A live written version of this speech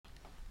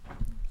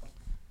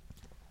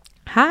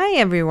Hi,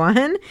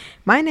 everyone.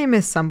 My name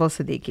is Sumbul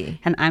Siddiqui.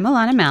 And I'm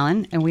Alana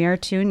Mallon, and we are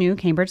two new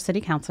Cambridge City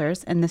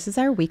Councillors, and this is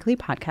our weekly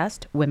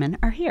podcast, Women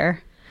Are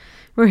Here.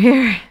 We're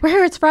here. We're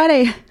here. It's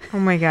Friday. Oh,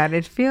 my God.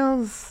 It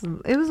was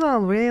a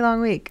really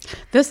long week.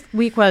 This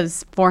week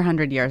was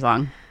 400 years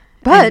long.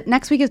 But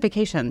next week is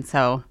vacation,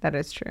 so. That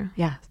is true.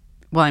 Yeah.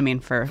 Well, I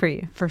mean, for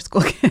you. For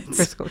school kids.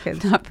 For school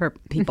kids. Not for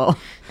people.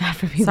 Not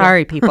for people.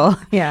 Sorry, people.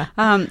 Yeah.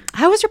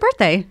 How was your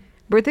birthday?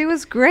 Birthday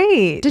was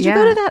great. Did you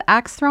go to that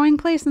axe throwing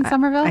place in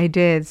Somerville? I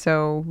did.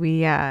 So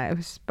it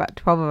was about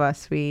 12 of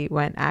us. We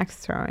went axe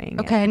throwing.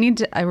 Okay,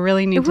 I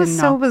really need to know. It was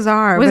so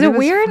bizarre. Was but it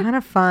weird? Kind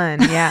of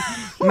fun. Yeah.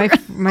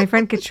 my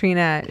friend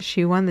Katrina,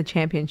 she won the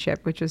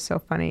championship, which was so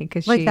funny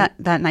because like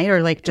that night,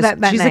 or like just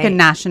that she's night. Like a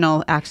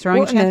national axe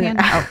throwing champion.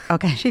 No. Oh,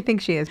 okay. She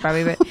thinks she is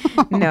probably,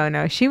 but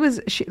no. She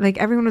like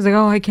everyone was like,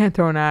 "Oh, I can't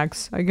throw an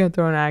axe. I can't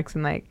throw an axe,"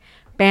 and like.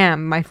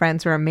 Bam! My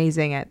friends were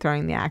amazing at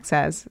throwing the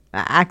axes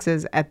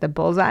at the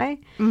bullseye.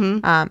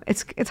 Mm-hmm.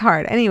 It's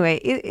hard. Anyway,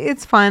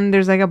 it's fun.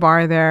 There's like a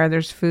bar there.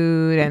 There's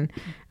food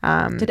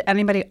and. Did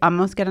anybody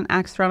almost get an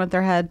axe thrown at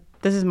their head?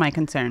 This is my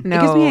concern. No,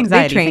 it gives me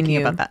anxiety they train thinking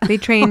you. about that. They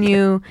train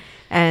you,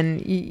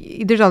 and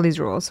there's all these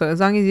rules. So as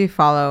long as you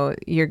follow,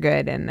 you're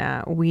good. And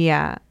I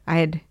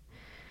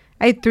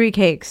had 3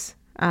 cakes,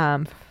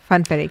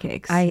 funfetti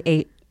cakes. I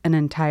ate an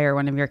entire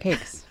one of your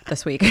cakes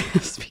this week.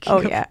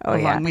 Oh yeah.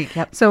 Long week.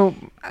 Yep. So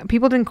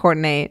people didn't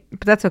coordinate,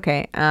 but that's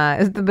okay.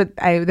 But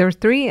there was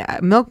 3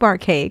 milk bar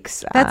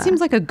cakes. That seems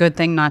like a good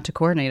thing not to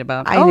coordinate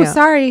about. I know.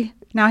 Sorry.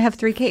 Now I have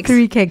 3 cakes.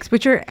 3 cakes,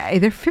 which are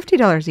they're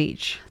 $50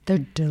 each. They're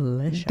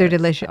delicious. They're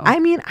delicious. So. I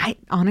mean,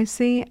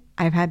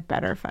 I've had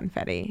better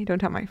funfetti. Don't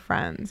tell my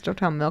friends. Don't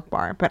tell Milk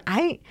Bar. But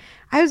I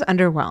was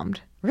underwhelmed.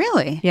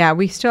 Really? Yeah,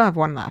 we still have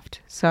one left.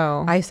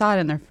 So I saw it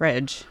in their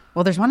fridge.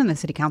 Well, there's one in the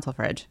city council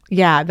fridge.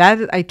 Yeah,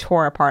 that I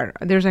tore apart.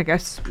 There's like a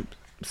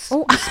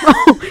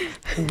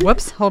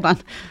Whoops! Hold on.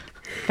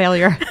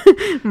 Failure.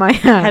 My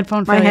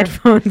headphone. My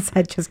headphones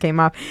that just came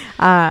off.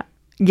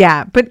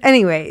 Yeah, but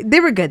anyway,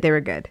 they were good. They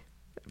were good.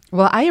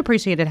 Well, I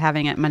appreciated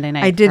having it Monday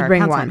night. I did for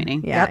bring our council one.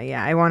 Meeting. Yeah,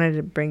 yeah. I wanted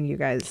to bring you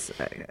guys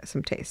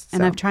some taste.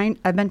 And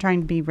I've been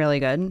trying to be really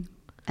good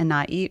and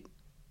not eat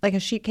like a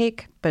sheet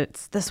cake, but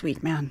it's this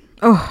week, man.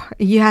 Oh,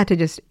 you had to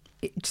just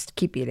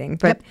keep eating.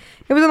 But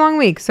It was a long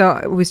week.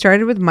 So we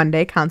started with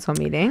Monday council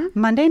meeting.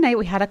 Monday night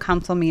we had a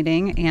council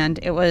meeting, and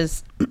it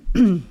was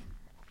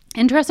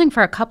interesting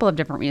for a couple of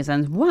different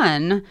reasons.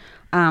 One,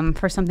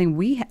 for something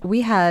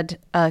we had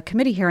a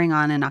committee hearing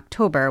on in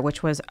October,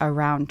 which was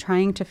around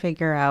trying to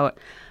figure out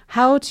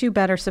how to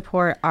better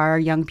support our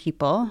young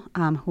people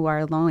who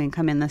are low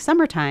income in the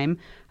summertime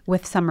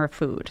with summer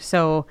food.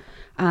 So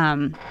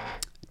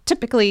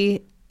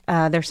typically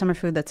there's summer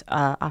food that's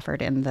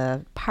offered in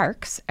the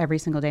parks every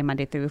single day,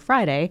 Monday through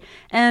Friday.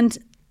 And,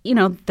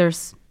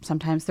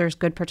 sometimes there's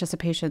good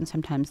participation,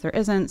 sometimes there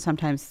isn't.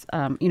 Sometimes,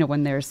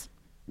 when there's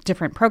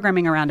different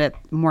programming around it,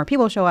 more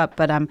people show up.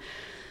 But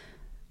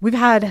we've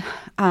had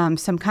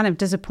some kind of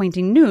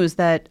disappointing news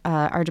that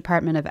our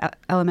Department of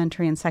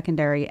Elementary and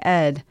Secondary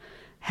Ed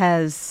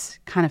has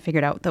kind of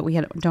figured out that we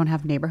don't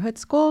have neighborhood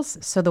schools.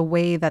 So the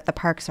way that the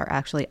parks are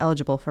actually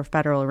eligible for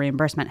federal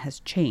reimbursement has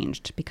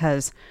changed,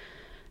 because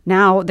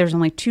now there's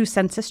only 2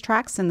 census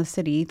tracts in the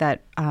city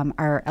that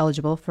are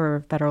eligible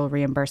for federal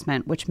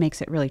reimbursement, which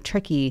makes it really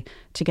tricky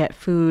to get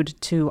food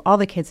to all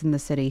the kids in the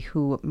city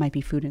who might be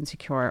food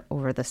insecure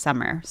over the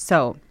summer.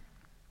 So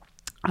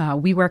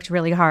we worked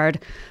really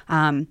hard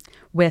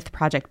with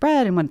Project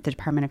Bread and with the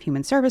Department of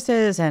Human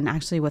Services, and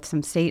actually with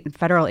some state and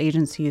federal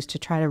agencies, to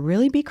try to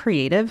really be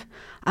creative,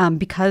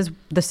 because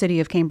the city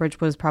of Cambridge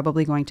was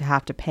probably going to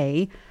have to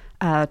pay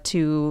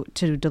to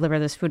deliver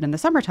this food in the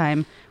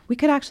summertime. We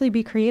could actually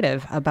be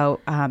creative about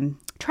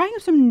trying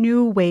some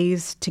new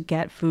ways to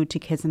get food to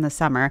kids in the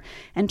summer,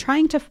 and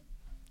trying to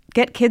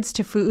get kids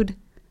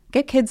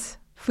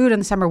food in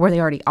the summer where they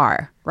already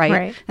are,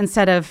 right?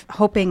 Instead of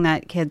hoping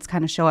that kids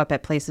kind of show up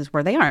at places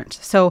where they aren't.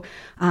 So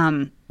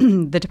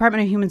the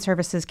Department of Human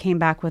Services came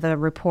back with a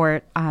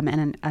report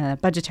and a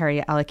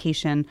budgetary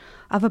allocation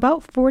of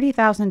about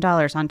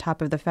 $40,000 on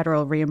top of the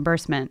federal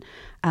reimbursement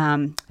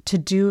to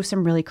do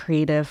some really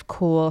creative,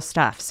 cool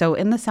stuff. So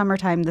in the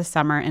summertime this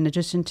summer, in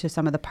addition to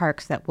some of the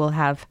parks that will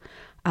have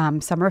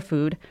summer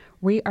food,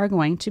 we are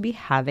going to be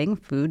having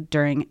food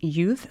during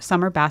youth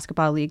summer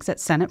basketball leagues at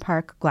Senate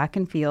Park,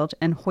 Glacken Field,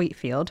 and Hoyt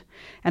Field.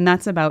 And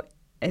that's about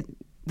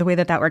the way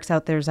that works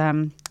out. There's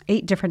 8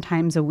 different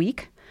times a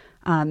week.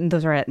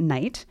 Those are at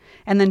night.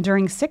 And then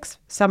during 6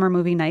 summer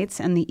movie nights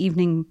and the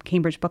evening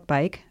Cambridge Book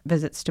Bike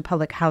visits to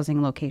public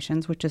housing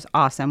locations, which is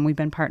awesome. We've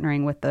been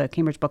partnering with the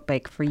Cambridge Book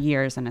Bike for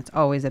years, and it's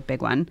always a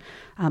big one.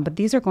 But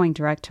these are going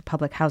direct to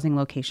public housing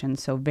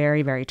locations, so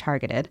very, very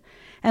targeted.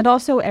 And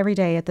also every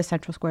day at the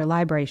Central Square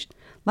Library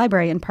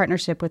in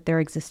partnership with their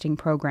existing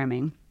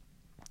programming.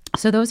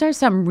 So those are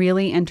some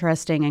really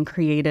interesting and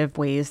creative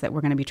ways that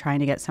we're going to be trying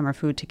to get summer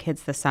food to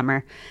kids this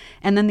summer.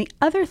 And then the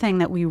other thing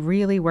that we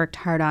really worked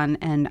hard on,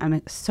 and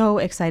I'm so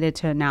excited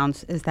to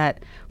announce, is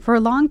that for a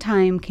long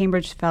time,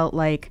 Cambridge felt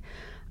like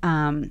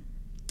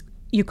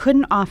you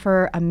couldn't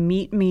offer a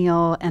meat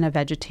meal and a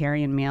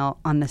vegetarian meal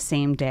on the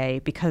same day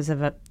because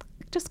of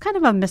just kind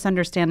of a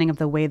misunderstanding of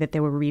the way that they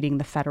were reading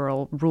the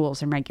federal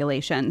rules and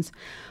regulations,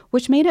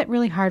 which made it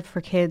really hard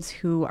for kids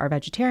who are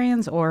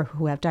vegetarians or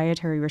who have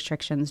dietary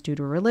restrictions due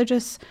to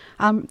religious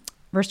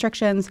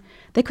restrictions.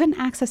 They couldn't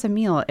access a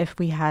meal if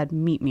we had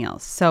meat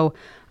meals. So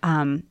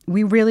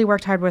we really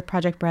worked hard with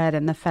Project Bread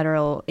and the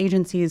federal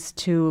agencies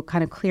to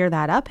kind of clear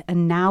that up.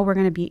 And now we're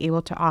going to be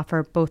able to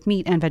offer both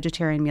meat and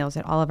vegetarian meals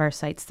at all of our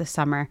sites this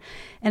summer.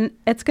 And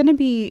that's going to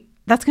be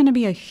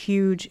a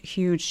huge,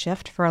 huge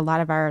shift for a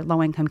lot of our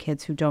low-income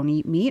kids who don't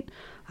eat meat,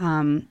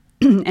 and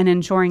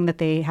ensuring that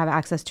they have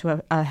access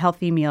to a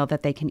healthy meal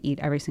that they can eat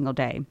every single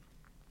day.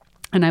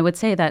 And I would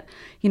say that,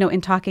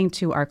 in talking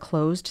to our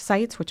closed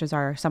sites, which is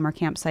our summer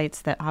camp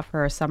sites that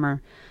offer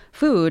summer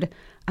food,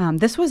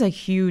 this was a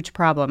huge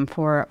problem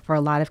for a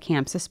lot of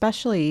camps,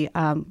 especially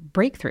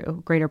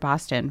Breakthrough, Greater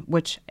Boston,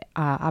 which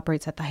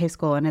operates at the high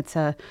school. And it's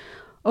a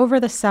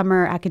over the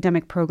summer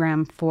academic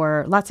program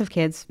for lots of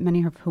kids,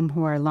 many of whom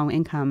who are low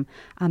income,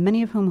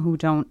 many of whom who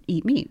don't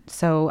eat meat.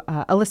 So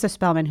Alyssa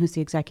Spellman, who's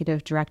the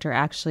executive director,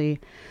 actually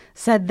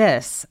said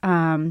this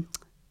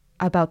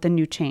about the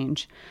new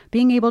change.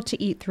 Being able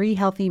to eat 3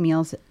 healthy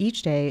meals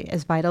each day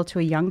is vital to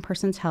a young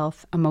person's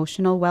health,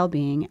 emotional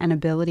well-being, and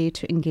ability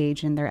to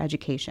engage in their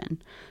education.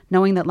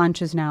 Knowing that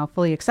lunch is now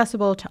fully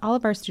accessible to all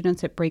of our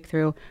students at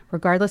Breakthrough,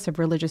 regardless of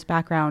religious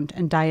background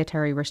and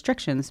dietary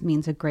restrictions,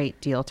 means a great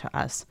deal to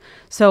us.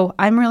 So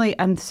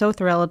I'm so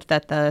thrilled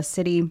that the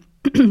city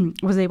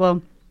was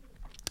able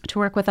to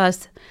work with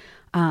us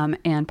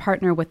and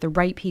partner with the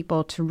right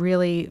people to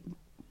really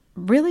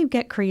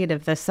get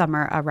creative this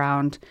summer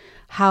around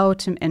how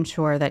to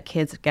ensure that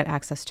kids get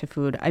access to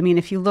food. I mean,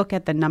 if you look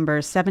at the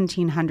numbers,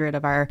 1,700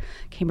 of our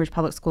Cambridge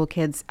Public School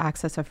kids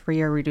access a free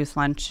or reduced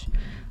lunch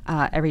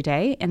every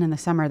day. And in the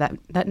summer,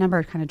 that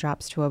number kind of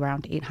drops to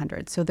around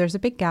 800. So there's a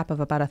big gap of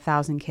about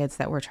 1,000 kids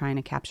that we're trying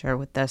to capture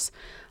with this.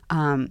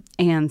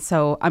 And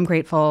so I'm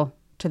grateful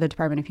to the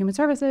Department of Human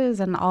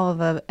Services and all of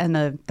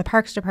the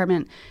Parks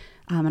Department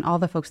and all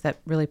the folks that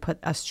really put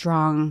a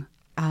strong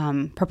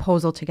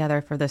proposal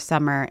together for this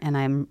summer, and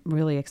I'm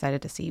really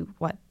excited to see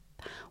what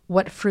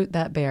fruit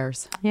that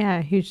bears.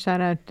 Yeah, huge shout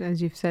out, as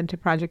you've said, to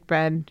Project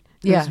Bread,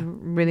 who's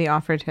really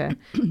offered to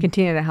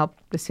continue to help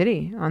the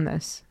city on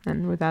this,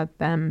 and without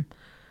them,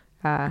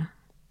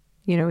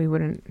 we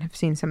wouldn't have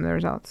seen some of the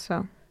results.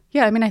 So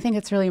yeah, I mean, I think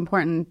it's really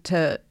important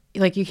to.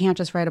 You can't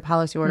just write a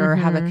policy order or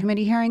have a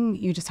committee hearing.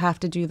 You just have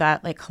to do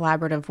that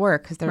collaborative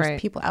work because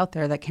there's people out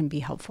there that can be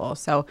helpful.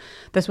 So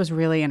this was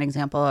really an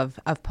example of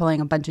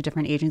pulling a bunch of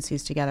different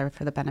agencies together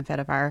for the benefit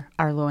of our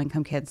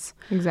low-income kids.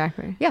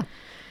 Exactly. Yeah.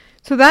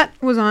 So that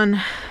was on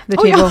the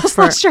table. You almost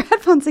lost your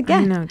headphones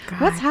again. I know,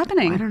 God, what's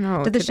happening? I don't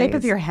know. Did the shape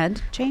of your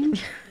head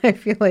change? I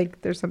feel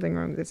like there's something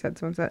wrong with this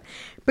headphones. But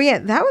yeah,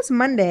 that was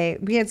Monday.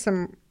 We had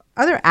some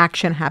other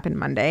action happen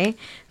Monday.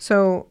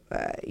 So,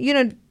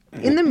 in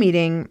the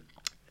meeting,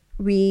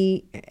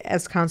 we,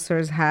 as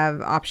councillors,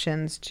 have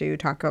options to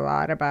talk a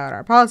lot about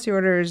our policy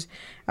orders,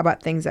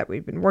 about things that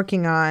we've been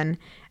working on.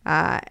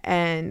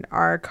 And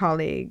our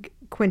colleague,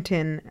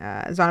 Quentin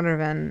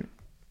Zondervan,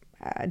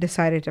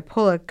 decided to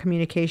pull a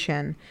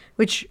communication,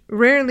 which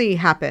rarely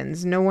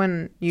happens. No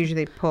one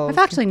usually pulls.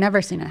 I've actually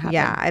never seen it happen.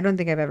 Yeah, I don't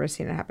think I've ever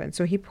seen it happen.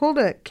 So he pulled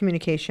a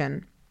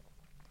communication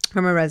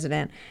from a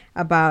resident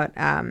about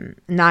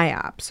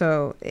NIOP.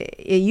 So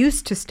it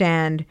used to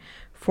stand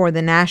for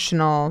the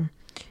National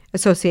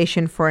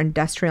Association for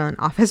Industrial and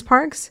Office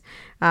Parks,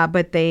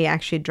 but they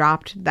actually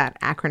dropped that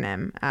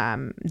acronym.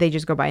 They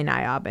just go by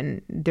NIOB,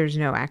 and there's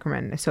no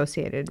acronym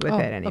associated with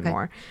it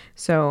anymore. Okay.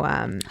 So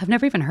I've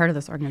never even heard of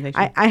this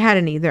organization. I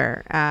hadn't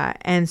either.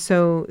 And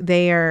so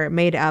they are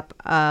made up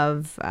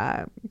of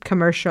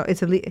commercial. On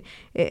the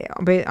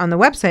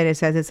website it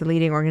says it's a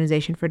leading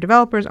organization for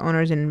developers,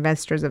 owners, and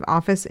investors of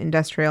office,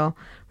 industrial,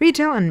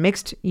 retail, and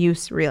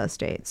mixed-use real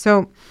estate.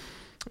 So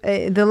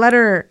the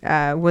letter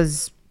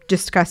was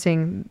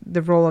discussing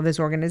the role of this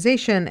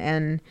organization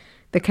and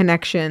the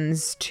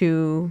connections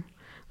to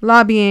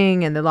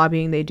lobbying and the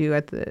lobbying they do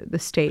at the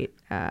state.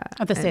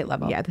 At the state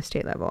level. Yeah, at the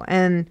state level.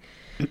 And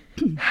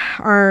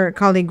our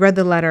colleague read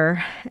the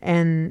letter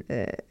and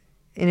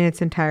in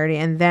its entirety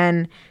and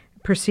then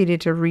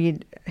proceeded to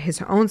read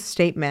his own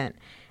statement.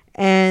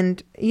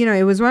 And,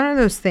 it was one of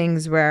those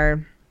things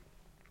where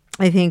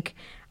I think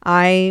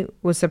I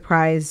was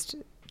surprised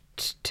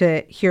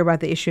to hear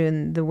about the issue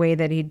and the way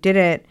that he did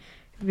it,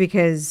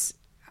 because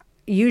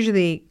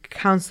usually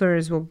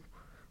councillors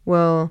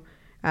will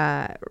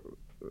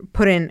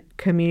put in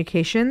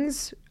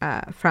communications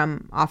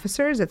from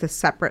officers. It's a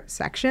separate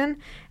section,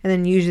 and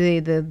then usually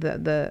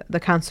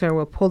the councillor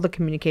will pull the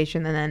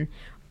communication and then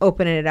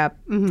open it up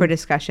for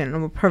discussion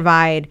and will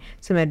provide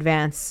some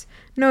advance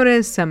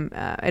notice, some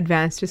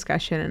advanced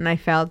discussion. And I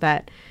felt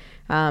that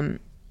the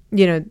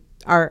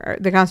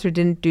councillor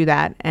didn't do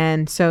that,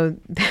 and so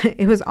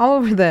it was all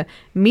over the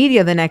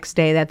media the next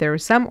day that there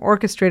was some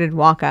orchestrated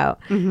walkout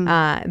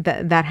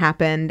that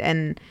happened.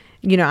 And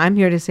I'm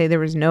here to say there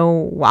was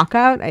no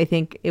walkout. I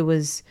think it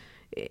was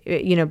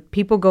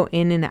people go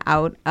in and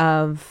out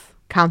of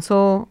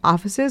council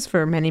offices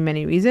for many,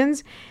 many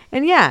reasons.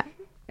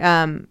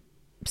 And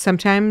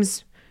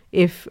sometimes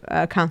if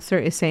a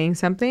councillor is saying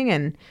something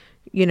and,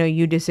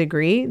 you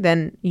disagree,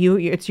 then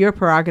it's your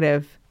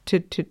prerogative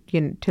to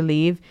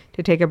leave,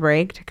 to take a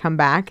break, to come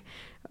back.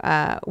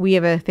 We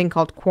have a thing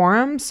called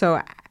quorum.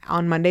 So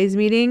on Monday's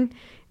meeting,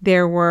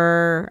 there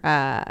were,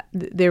 I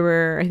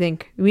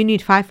think we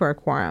need 5 for a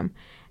quorum.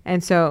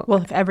 And so,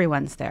 well, if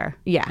everyone's there,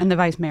 and the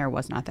vice mayor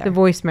was not there, the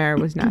vice mayor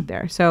was not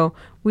there. So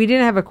we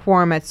didn't have a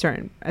quorum at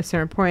a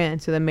certain point,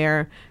 and so the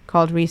mayor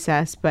called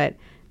recess. But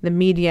the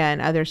media and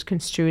others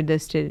construed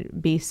this to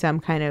be some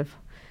kind of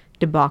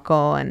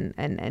debacle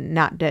and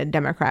not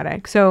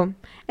democratic. So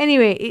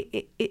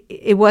anyway,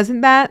 it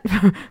wasn't that.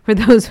 For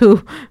those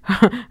who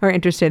are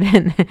interested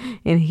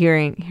in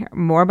hearing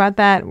more about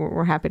that,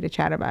 we're happy to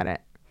chat about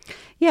it.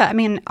 Yeah, I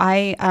mean,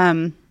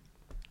 I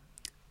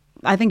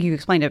think you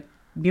explained it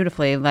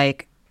beautifully.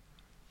 Like,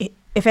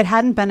 if it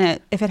had been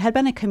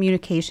a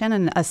communication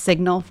and a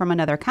signal from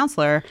another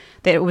counselor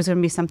that it was going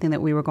to be something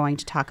that we were going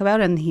to talk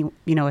about, and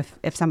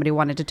if somebody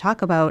wanted to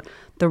talk about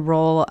the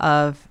role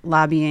of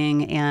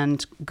lobbying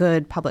and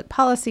good public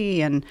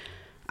policy, and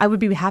I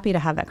would be happy to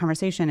have that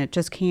conversation. It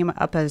just came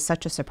up as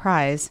such a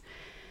surprise.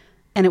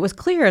 And it was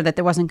clear that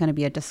there wasn't going to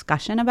be a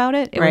discussion about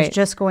it. It was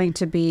just going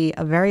to be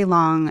a very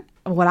long,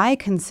 what I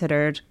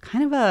considered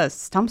kind of a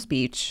stump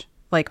speech,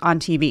 like on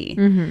TV.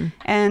 Mm-hmm.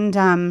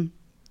 And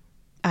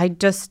I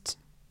just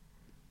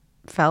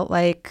felt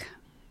like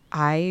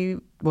I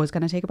was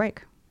going to take a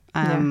break.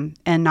 And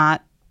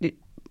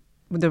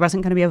there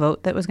wasn't going to be a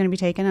vote that was going to be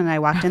taken. And I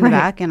walked in the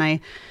back and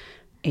I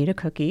ate a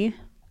cookie.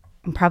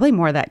 Probably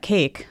more of that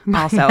cake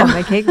also.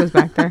 My cake was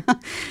back there.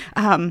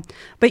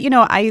 But,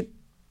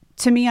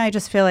 to me, I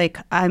just feel like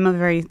I'm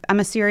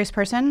a serious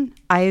person.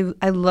 I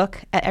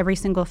look at every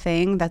single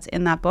thing that's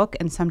in that book,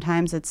 and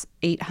sometimes it's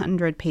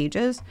 800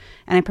 pages,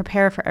 and I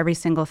prepare for every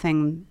single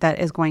thing that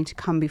is going to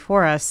come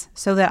before us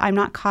so that I'm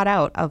not caught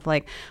out of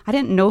I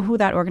didn't know who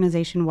that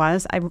organization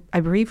was. I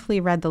briefly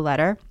read the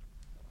letter,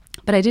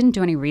 but I didn't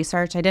do any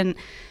research.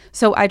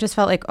 So I just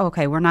felt like,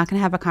 okay, we're not going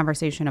to have a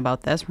conversation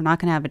about this. We're not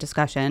going to have a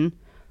discussion.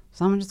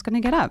 So I'm just going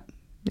to get up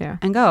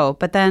and go.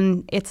 But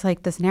then it's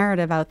like this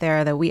narrative out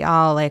there that we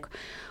all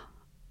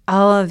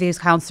of these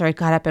counselors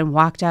got up and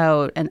walked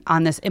out and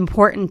on this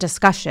important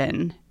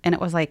discussion, and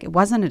it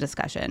wasn't a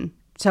discussion.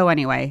 So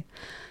anyway,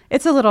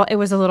 it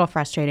was a little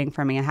frustrating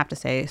for me, I have to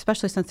say,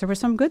 especially since there were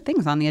some good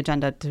things on the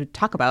agenda to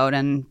talk about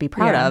and be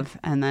proud of,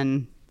 and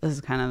then this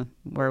is kind of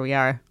where we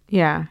are.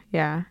 Yeah.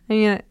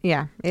 And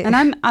and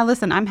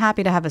I'm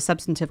happy to have a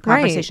substantive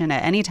conversation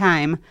at any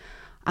time,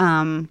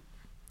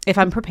 if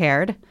I'm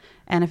prepared,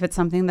 and if it's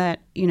something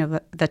that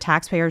the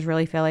taxpayers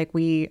really feel like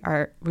we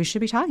should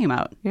be talking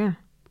about. Yeah.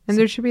 And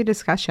there should be a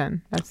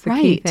discussion. That's the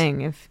key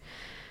thing. If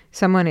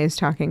someone is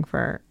talking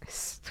for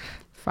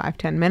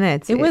 5-10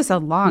 minutes. It was a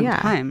long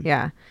time.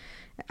 Yeah.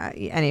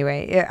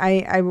 Anyway,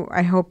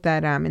 I hope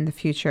that in the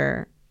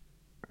future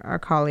our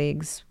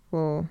colleagues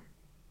will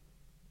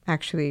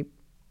actually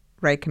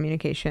write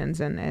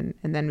communications and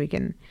then we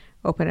can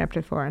open it up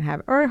to floor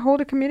and hold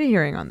a committee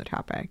hearing on the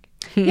topic.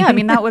 Yeah, I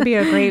mean, that would be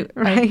a great,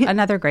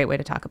 another great way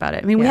to talk about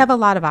it. I mean, we have a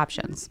lot of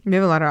options.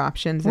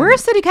 We're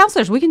city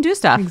councilors. We can do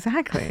stuff.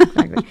 Exactly.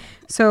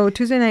 So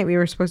Tuesday night, we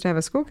were supposed to have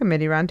a school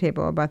committee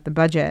roundtable about the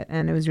budget,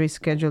 and it was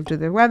rescheduled due to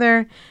the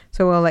weather.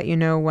 So we'll let you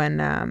know when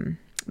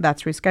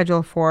that's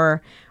rescheduled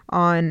for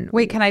on...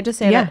 Wait, can I just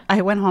say that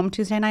I went home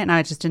Tuesday night, and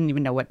I just didn't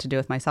even know what to do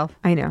with myself.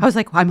 I know. I was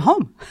like, well, I'm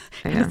home.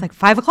 And it's like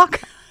 5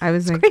 o'clock. I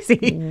was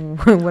crazy.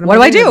 What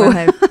do I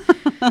do?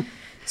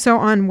 So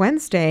on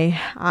Wednesday,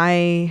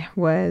 I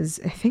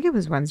think it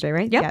was Wednesday,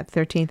 right? Yep. Yeah,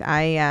 13th.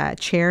 I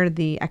chaired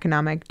the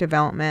Economic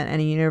Development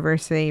and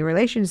University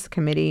Relations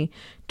Committee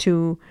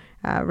to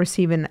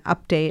receive an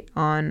update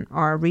on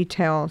our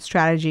retail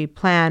strategy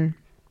plan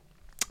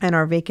and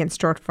our vacant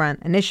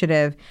storefront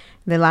initiative.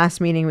 The last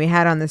meeting we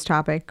had on this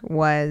topic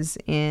was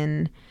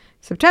in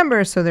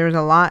September, so there was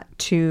a lot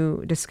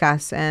to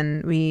discuss,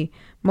 and we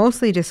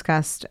mostly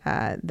discussed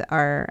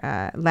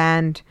our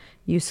land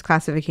use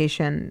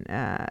classification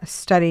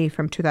study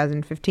from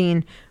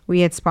 2015.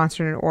 We had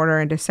sponsored an order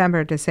in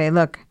December to say,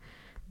 look,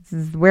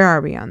 where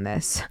are we on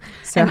this?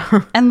 So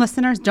and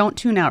listeners, don't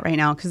tune out right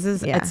now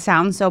because it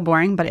sounds so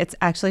boring, but it's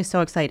actually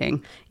so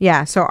exciting.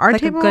 Yeah. So our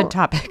table, a good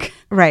topic.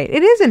 Right.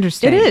 It is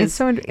interesting. It is. It's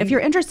so if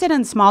you're interested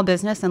in small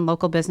business and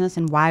local business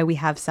and why we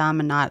have some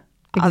and not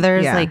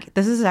others,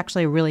 this is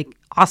actually a really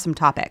awesome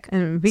topic.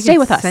 And we Stay can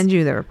with us. Send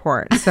you the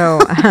report. So,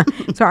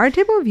 so our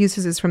table of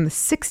uses is from the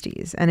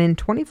 60s. And in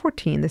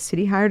 2014, the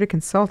city hired a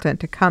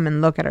consultant to come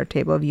and look at our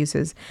table of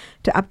uses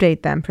to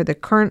update them for the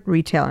current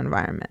retail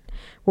environment.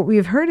 What we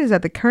have heard is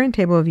that the current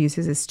table of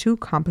uses is too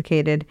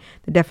complicated.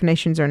 The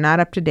definitions are not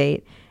up to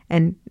date.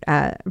 And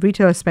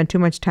retailers spend too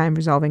much time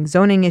resolving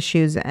zoning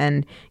issues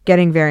and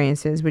getting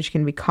variances, which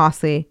can be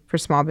costly for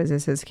small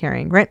businesses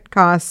carrying rent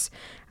costs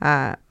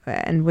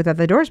and without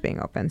the doors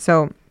being open.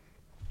 So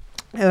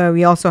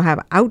we also have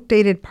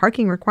outdated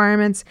parking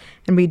requirements,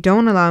 and we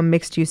don't allow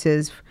mixed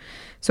uses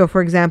So,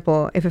 for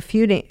example, if a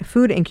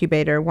food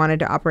incubator wanted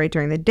to operate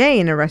during the day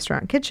in a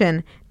restaurant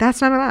kitchen,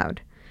 that's not allowed.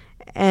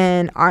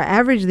 And our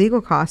average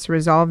legal cost to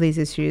resolve these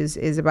issues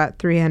is about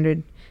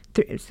 $3,000.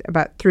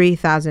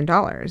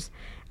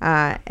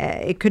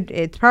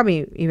 It's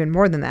probably even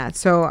more than that.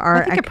 So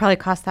I think it probably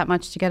costs that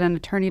much to get an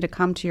attorney to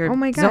come to your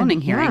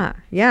zoning hearing.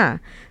 Yeah.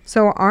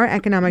 So our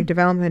economic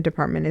development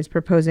department is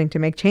proposing to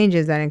make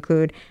changes that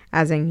include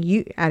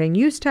adding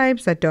use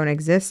types that don't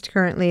exist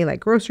currently,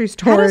 like grocery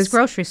stores. How does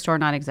grocery store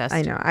not exist?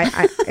 I know.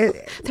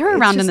 They were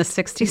around in the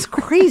 60s. It's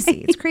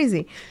crazy. It's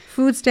crazy.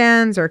 Food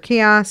stands or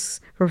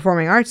kiosks,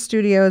 performing arts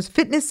studios,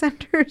 fitness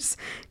centers,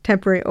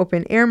 temporary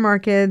open air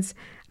markets,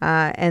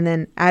 and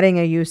then adding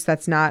a use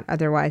that's not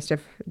otherwise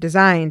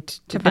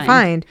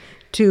defined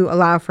to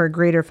allow for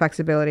greater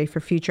flexibility for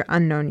future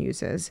unknown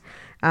uses.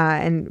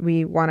 And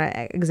we want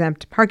to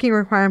exempt parking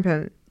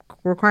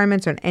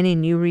requirements on any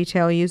new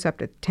retail use up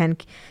to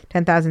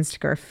 10,000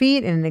 square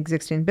feet in an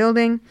existing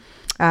building.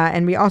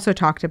 And we also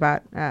talked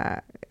about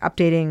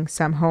updating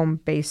some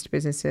home-based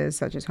businesses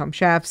such as home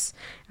chefs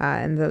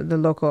and the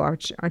local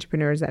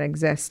entrepreneurs that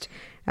exist.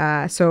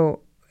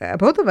 So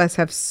both of us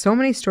have so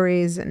many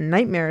stories and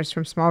nightmares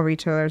from small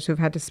retailers who've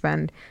had to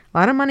spend a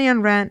lot of money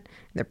on rent.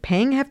 They're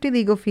paying hefty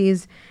legal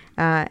fees,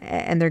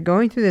 and they're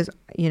going through this,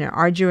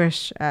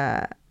 arduous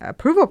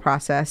approval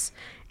process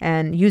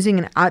and using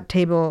an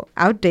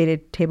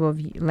outdated table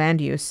of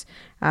land use.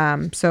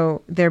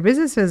 So their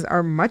businesses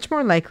are much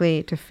more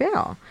likely to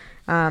fail,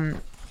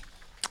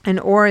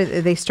 or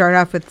they start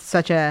off with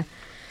such a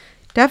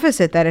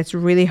deficit that it's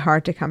really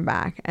hard to come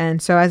back.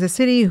 And so as a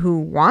city who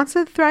wants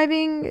a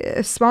thriving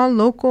small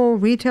local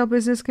retail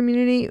business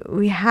community,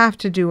 we have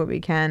to do what we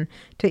can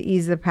to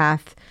ease the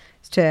path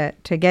to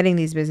getting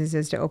these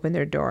businesses to open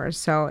their doors.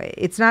 So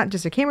it's not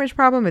just a Cambridge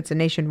problem, it's a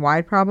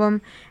nationwide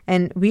problem.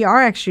 And we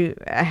are actually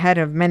ahead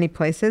of many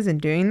places in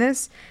doing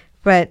this.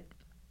 But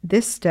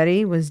this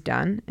study was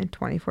done in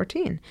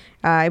 2014.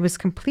 It was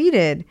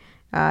completed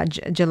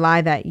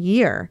July that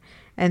year.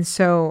 And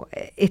so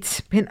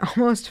it's been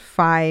almost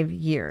 5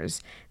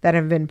 years that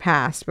have been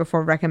passed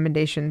before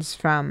recommendations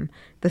from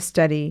the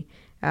study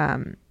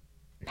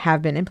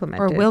have been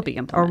implemented. Or will be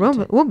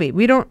implemented. Or will be.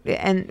 We don't,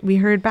 and we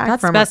heard back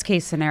that's from... That's best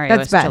case scenario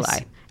is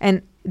July.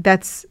 And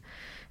it's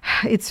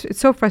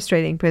so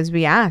frustrating because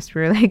we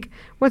were like,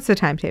 what's the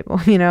timetable?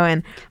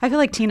 And I feel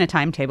like Tina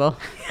timetable.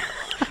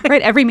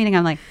 Right, every meeting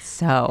I'm like,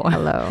 so.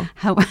 Hello.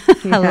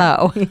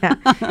 Hello. Yeah.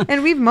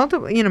 And we've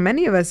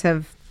many of us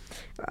have,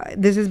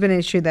 this has been an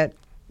issue that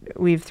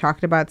we've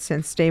talked about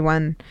since day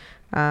one,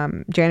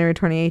 January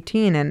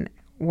 2018, and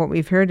what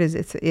we've heard is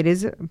it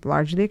is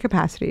largely a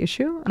capacity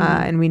issue,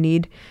 and we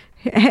need,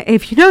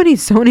 if you know any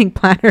zoning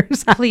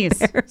planners,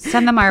 please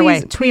send them our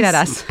way. Tweet at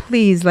us.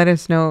 Please let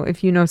us know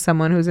if you know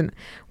someone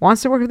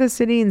wants to work with the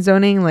city in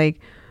zoning. Like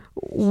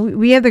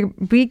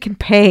we can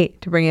pay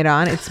to bring it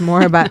on. It's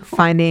more about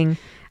finding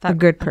a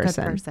good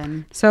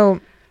person. So.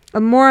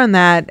 More on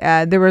that.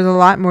 There was a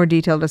lot more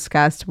detail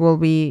discussed. We'll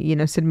be,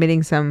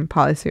 submitting some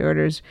policy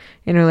orders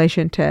in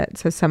relation to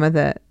some of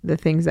the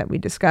things that we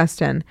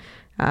discussed, and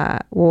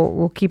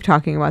we'll keep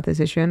talking about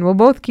this issue, and we'll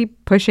both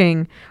keep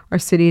pushing our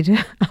city to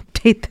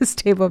update this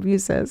table of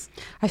uses.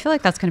 I feel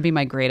like that's going to be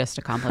my greatest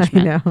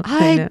accomplishment.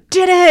 I know.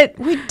 Did it.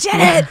 We did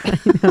it. I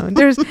know.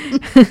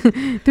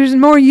 There's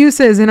more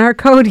uses in our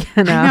code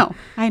now.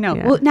 I know.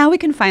 Yeah. Well, now we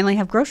can finally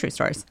have grocery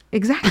stores.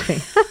 Exactly.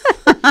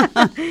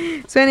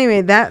 So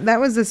anyway, that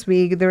was this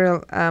week. There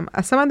were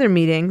some other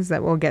meetings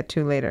that we'll get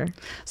to later.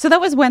 So that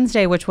was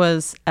Wednesday, which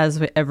was,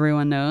 as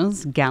everyone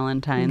knows,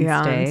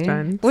 Galentine's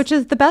Day, which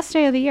is the best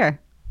day of the year.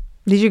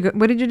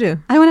 What did you do?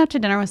 I went out to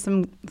dinner with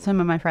some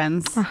of my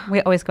friends.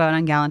 We always go out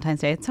on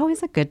Galentine's Day. It's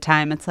always a good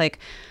time. It's like,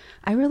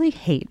 I really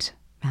hate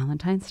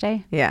Valentine's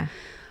Day. Yeah.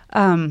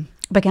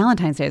 But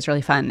Galentine's Day is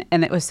really fun.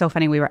 And it was so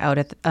funny. We were out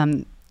at,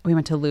 we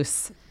went to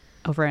Luce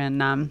over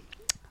in,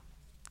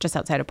 just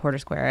outside of Porter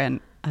Square, and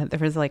there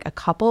was like a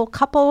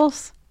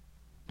couples,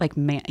 like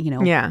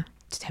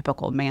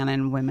typical man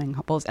and women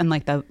couples, and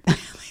like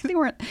they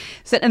weren't,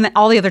 and then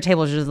all the other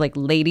tables were just like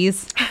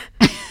ladies,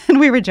 and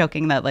we were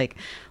joking that like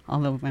all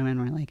the women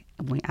were like,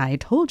 I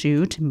told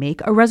you to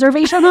make a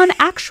reservation on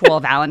actual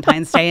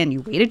Valentine's Day, and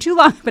you waited too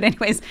long. But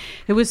anyways,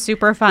 it was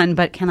super fun.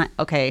 But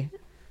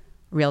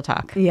real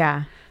talk.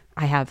 Yeah,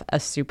 I have a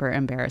super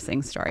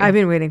embarrassing story. I've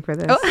been waiting for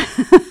this.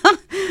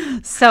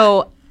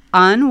 So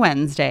on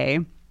Wednesday,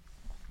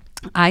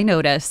 I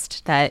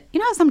noticed that,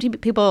 some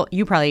people,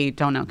 you probably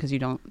don't know because you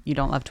don't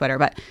love Twitter,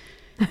 but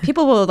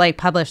people will like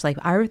publish like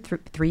our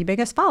three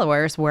biggest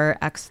followers were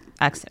X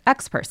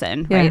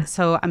person, right? Yeah.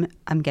 So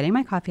I'm getting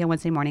my coffee on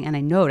Wednesday morning, and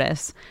I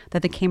notice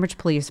that the Cambridge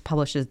Police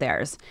publishes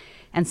theirs,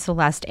 and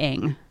Celeste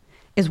Ng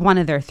is one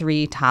of their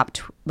 3 top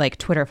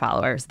Twitter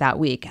followers that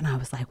week, and I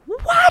was like,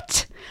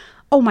 what?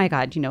 Oh my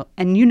God, and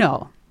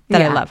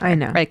that I love her. I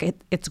know. Like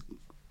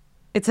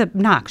it's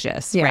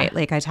obnoxious, right?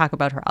 Like I talk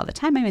about her all the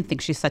time. I think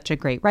she's such a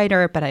great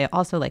writer, but I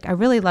also I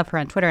really love her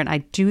on Twitter, and I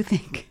do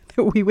think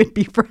that we would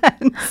be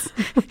friends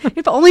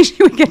if only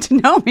she would get to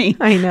know me.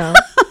 I know.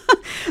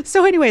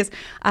 So anyways,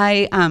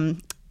 I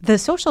the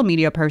social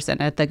media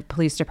person at the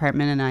police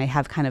department and I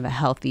have kind of a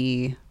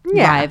healthy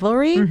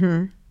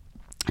rivalry.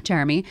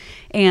 Jeremy.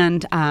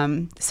 And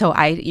so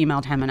I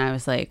emailed him and I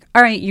was like,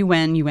 all right, you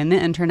win the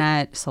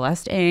internet.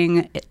 Celeste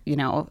Ng,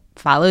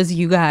 follows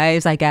you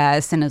guys, I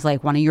guess, and is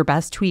like one of your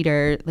best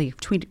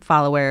tweet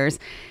followers.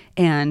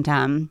 And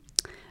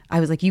I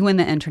was like, you win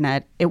the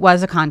internet. It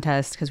was a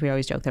contest because we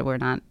always joke that we're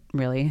not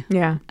really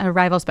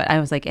rivals, but I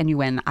was like, and you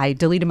win. I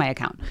deleted my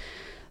account.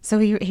 So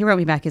he wrote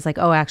me back. He's like,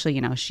 oh,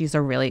 actually, she's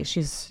a really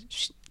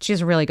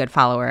good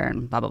follower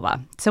and blah, blah, blah.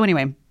 So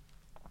anyway,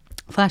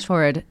 flash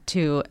forward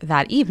to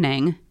that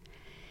evening,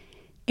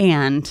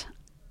 and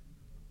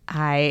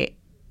I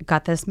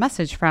got this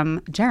message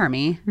from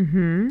Jeremy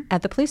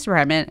at the police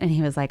department, and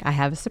he was like, I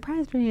have a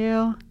surprise for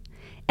you.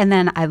 And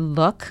then I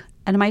look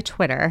at my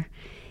Twitter,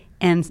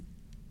 and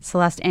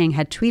Celeste Ng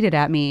had tweeted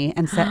at me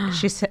and said,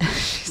 she said,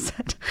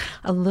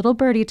 a little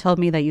birdie told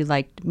me that you'd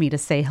like me to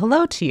say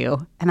hello to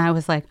you. And I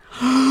was like,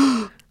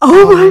 oh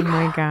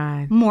my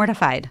God.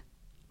 Mortified,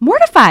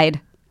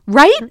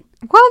 right?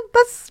 Well,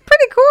 that's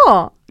pretty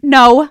cool.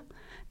 No.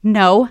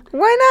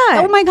 Why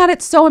not? Oh my God,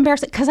 it's so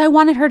embarrassing because I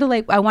wanted her to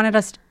it'd be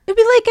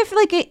like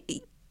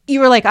if you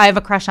were like, I have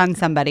a crush on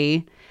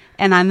somebody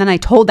and then I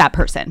told that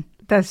person.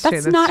 That's true.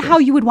 That's not how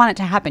you would want it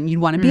to happen.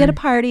 You'd want to be at a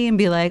party and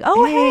be like,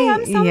 oh, hey,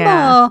 I'm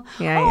Sumbul.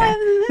 Yeah.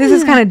 This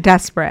is kind of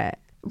desperate.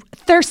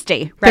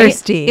 Thirsty, right?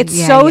 Thirsty. It's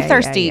so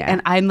thirsty. Yeah.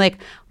 And I'm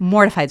like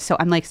mortified. So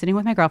I'm like sitting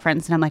with my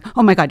girlfriends and I'm like,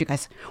 oh my God, you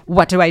guys,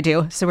 what do I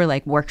do? So we're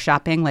like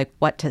workshopping like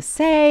what to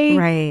say.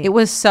 Right. It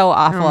was so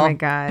awful. Oh my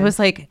God. It was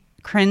like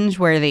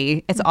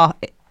cringeworthy. It's all.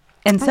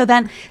 And so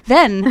then,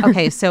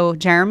 okay, so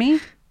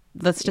Jeremy,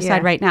 let's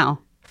decide right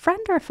now,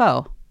 friend or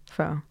foe?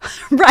 Foe.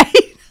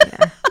 Right?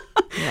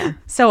 Yeah.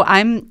 So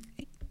I'm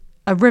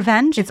a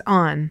revenge. It's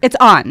on.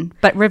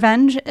 But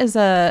revenge is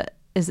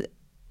That's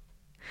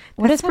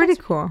pretty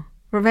cool.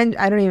 Revenge.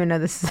 I don't even know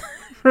this.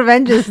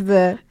 Revenge is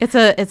the. It's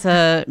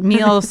a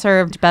meal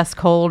served best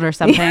cold or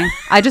something.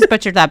 I just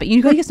butchered that, but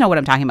you guys know what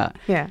I'm talking about.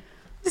 Yeah.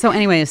 So,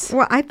 anyways.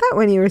 Well, I thought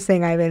when you were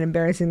saying I have an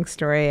embarrassing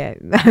story, I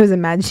was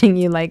imagining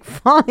you like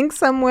falling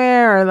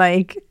somewhere or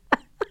like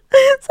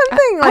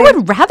something. I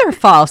would rather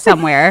fall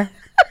somewhere.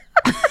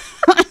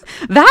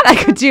 That I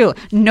could do,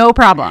 no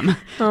problem.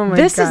 Oh my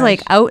This gosh. is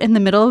like out in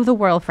the middle of the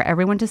world for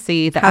everyone to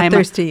see that I'm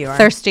thirsty you are.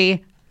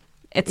 Thirsty.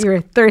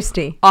 You're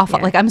thirsty. Awful.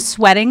 Yeah. Like I'm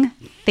sweating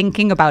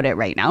thinking about it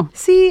right now.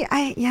 See,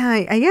 I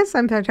guess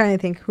I'm trying to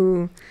think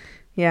who.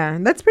 Yeah,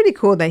 that's pretty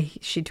cool that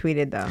she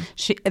tweeted though.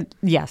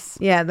 Yes.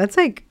 Yeah, that's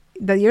like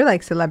you're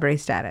like celebrity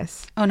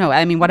status. Oh no,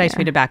 I mean what I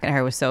tweeted back at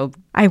her was so.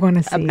 I want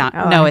to see.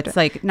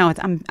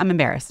 I'm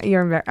embarrassed.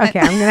 You're embarrassed. Okay,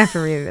 I'm gonna have to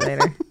read it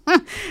later.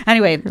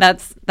 Anyway,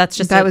 that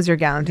was your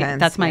Galentine's.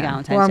 That's my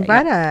Galentine's. Well,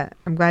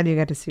 I'm glad you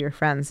got to see your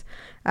friends.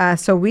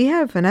 So we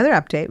have another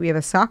update. We have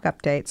a sock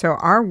update. So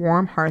our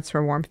Warm Hearts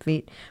for Warm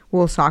Feet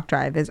wool sock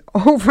drive is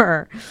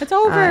over. It's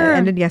over.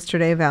 Ended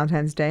yesterday,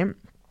 Valentine's Day.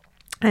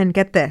 And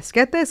get this,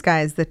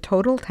 guys. The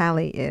total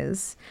tally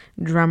is,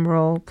 drum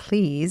roll,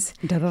 please.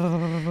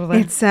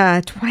 It's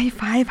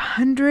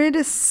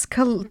 2,500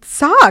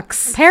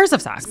 socks. Pairs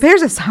of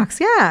socks.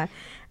 Yeah.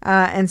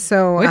 And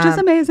so, which is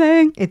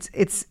amazing.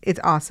 It's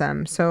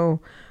awesome. So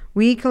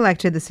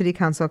the city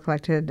council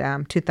collected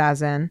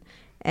 2,000,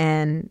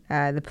 and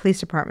the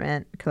police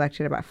department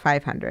collected about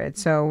 500.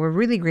 So we're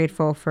really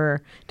grateful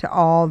to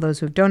all those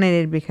who've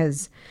donated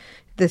because.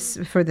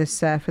 For the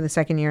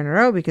second year in a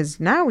row, because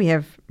now we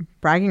have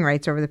bragging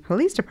rights over the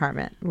police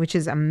department, which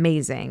is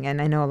amazing,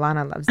 and I know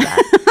Alana loves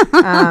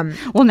that.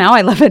 Well, now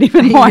I love it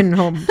even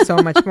more, so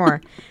much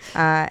more.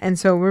 And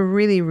so we're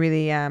really,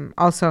 really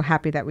also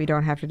happy that we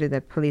don't have to do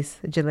the police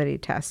agility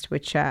test,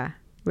 which we're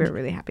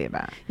really happy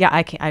about.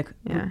 Yeah,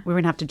 we're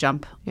gonna have to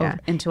jump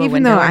into a even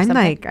window. Though or I'm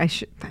something. like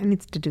I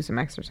need to do some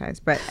exercise,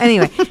 but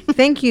anyway,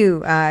 thank you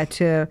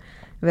to.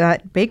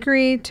 That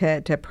Bakery,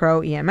 to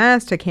Pro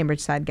EMS, to Cambridge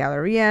Side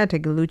Galleria, to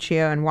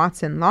Galuccio and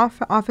Watson Law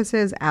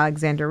Offices,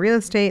 Alexander Real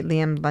Estate,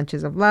 Liam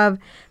Lunches of Love,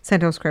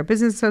 Sentinel Square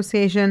Business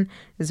Association,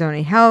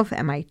 Zoni Health,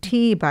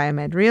 MIT,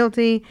 Biomed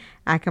Realty,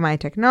 Akamai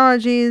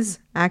Technologies,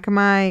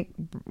 Akamai,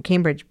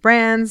 Cambridge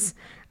Brands,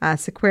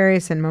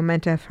 Sequarius and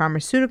Momenta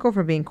Pharmaceutical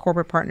for being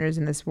corporate partners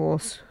in this wool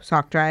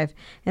sock drive.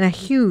 And a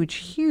huge,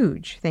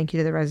 huge thank you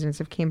to the residents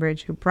of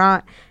Cambridge who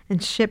brought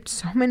and shipped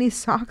so many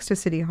socks to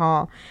City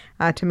Hall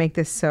to make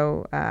this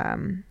so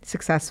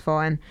successful.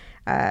 And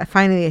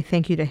finally, a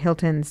thank you to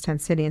Hilton's Tent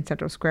City and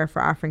Central Square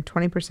for offering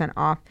 20%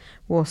 off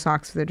wool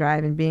socks for the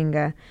drive and being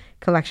a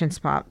collection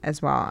spot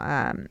as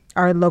well.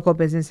 Our local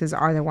businesses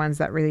are the ones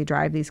that really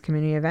drive these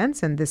community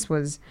events, and this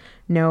was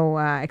no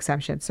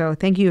exception. So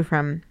thank you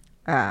from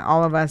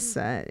all of us,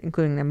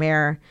 including the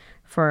mayor,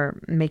 for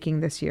making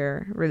this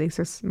year really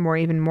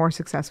even more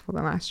successful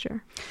than last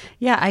year.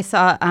 Yeah, I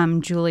saw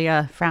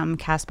Julia from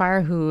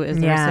Caspar, who is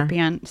the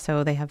recipient.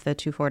 So they have the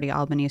 240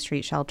 Albany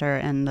Street Shelter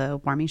and the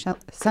Warming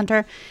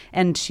Center.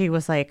 And she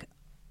was like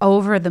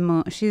over the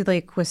moon. She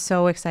like was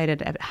so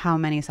excited at how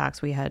many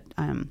socks we had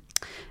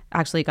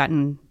actually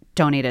gotten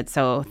donated.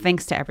 So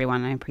thanks to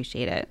everyone. I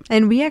appreciate it.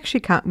 And we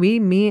actually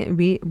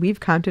we've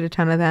counted a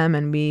ton of them,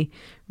 and we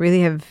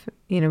really have,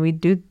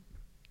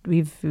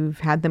 we've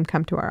had them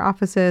come to our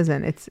offices,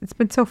 and it's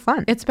been so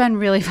fun. It's been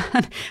really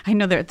fun. I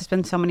know there's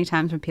been so many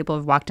times when people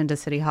have walked into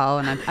City Hall,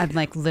 and I'm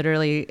like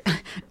literally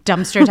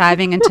dumpster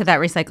diving into that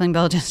recycling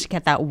bill just to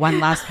get that one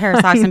last pair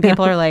of socks, and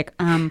people are like,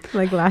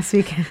 like last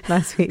week,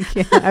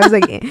 yeah. I was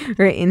like, we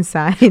were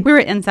inside. We were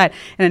inside.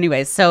 And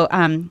anyways, so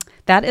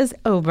that is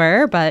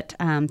over, but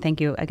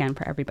thank you again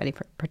for everybody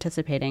for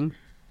participating.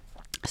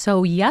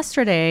 So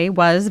yesterday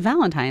was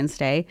Valentine's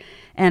Day,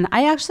 and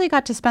I actually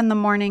got to spend the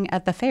morning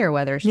at the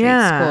Fayerweather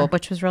Street School,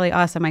 which was really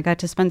awesome. I got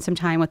to spend some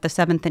time with the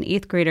 7th and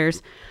 8th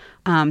graders.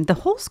 The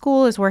whole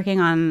school is working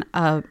on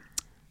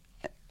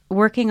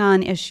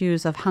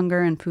issues of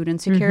hunger and food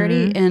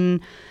insecurity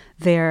in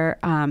their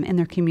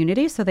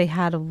community. So they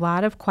had a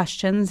lot of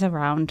questions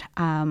around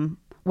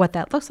what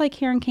that looks like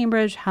here in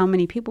Cambridge, how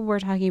many people we're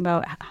talking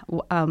about,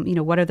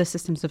 what are the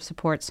systems of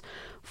supports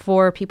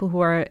for people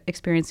who are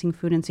experiencing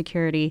food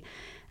insecurity.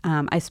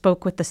 I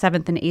spoke with the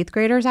 7th and 8th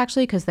graders,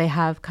 actually, because they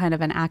have kind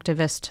of an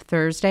activist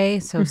Thursday.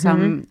 So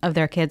some of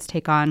their kids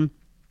take on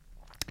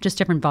just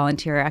different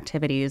volunteer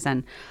activities,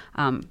 and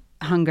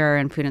hunger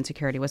and food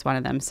insecurity was one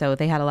of them. So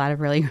they had a lot of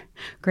really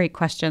great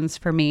questions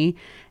for me.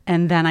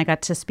 And then I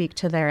got to speak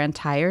to their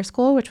entire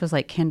school, which was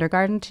like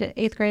kindergarten to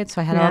 8th grade.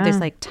 So I had all these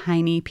like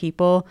tiny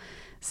people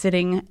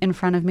sitting in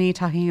front of me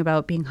talking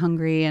about being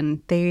hungry,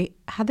 and they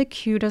had the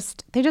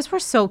cutest, they just were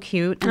so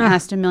cute and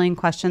asked a million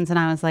questions. And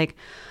I was like,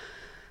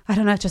 I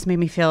don't know, it just made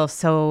me feel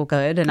so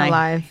good. And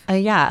alive.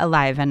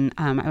 Alive. And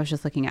I was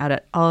just looking out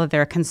at all of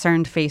their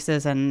concerned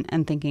faces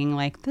and thinking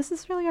like, this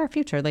is really our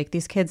future. Like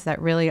these kids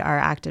that really are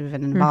active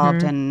and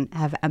involved and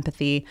have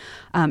empathy.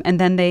 And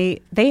then they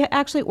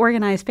actually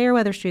organize,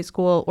 Fayerweather Street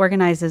School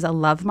organizes a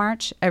love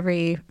march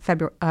every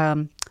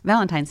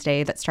Valentine's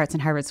Day that starts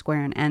in Harvard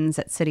Square and ends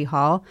at City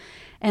Hall.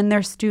 And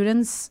their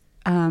students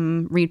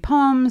read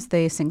poems,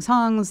 they sing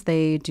songs,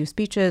 they do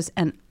speeches.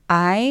 And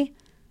I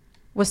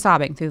was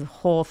sobbing through the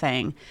whole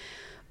thing.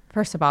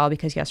 First of all,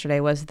 because yesterday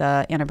was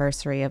the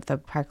anniversary of the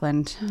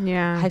Parkland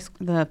high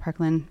school, the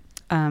Parkland,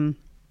 I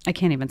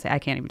can't even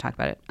talk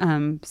about it.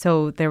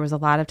 So there was a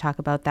lot of talk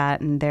about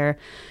that, and they're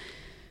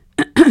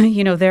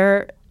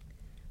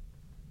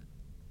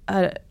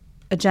a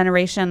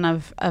generation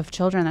of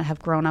children that have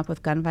grown up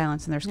with gun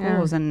violence in their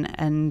schools,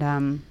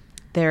 and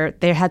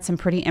they had some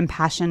pretty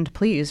impassioned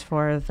pleas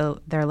for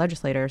their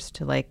legislators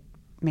to like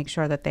make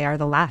sure that they are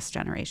the last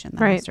generation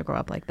that has to grow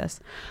up like this.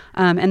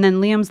 And then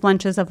Liam's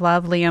Lunches of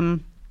Love.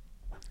 Liam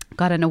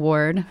got an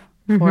award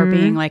for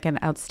being like an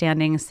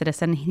outstanding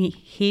citizen.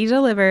 He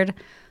delivered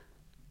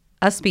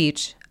a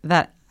speech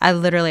that I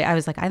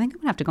was like, I think I'm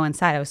gonna have to go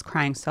inside. I was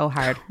crying so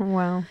hard.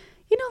 Wow.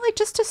 Like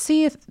just to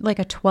see if like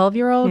a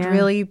 12-year-old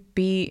really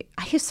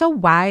he's so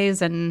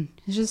wise, and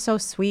he's just so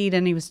sweet,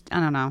 and he was, I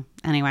don't know.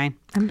 Anyway.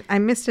 I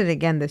missed it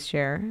again this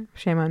year.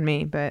 Shame on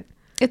me, but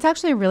it's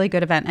actually a really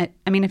good event.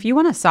 I mean, if you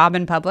want to sob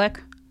in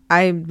public.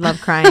 I love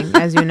crying,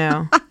 as you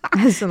know.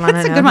 As Alana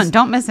That's a good one.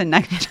 Don't miss it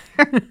next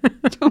year.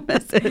 Don't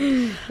miss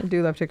it. I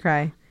do love to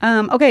cry.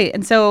 Okay,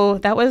 and so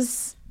that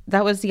was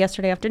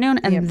yesterday afternoon.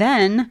 And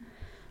then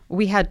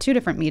we had 2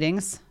 different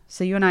meetings.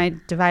 So you and I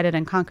divided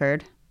and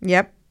conquered.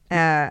 Yep.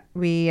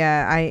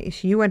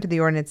 You went to the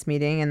ordinance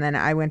meeting, and then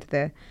I went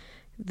to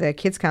the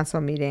kids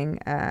council meeting,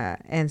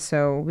 and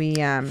so we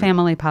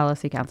family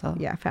policy council.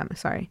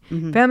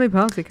 Family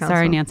policy council.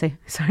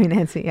 Sorry,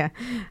 Nancy.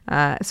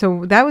 Yeah.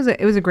 So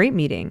it was a great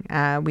meeting.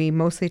 We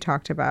mostly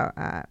talked about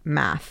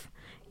math.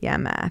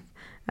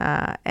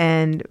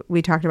 And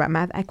we talked about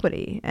math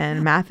equity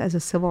and math as a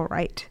civil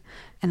right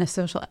and a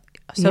social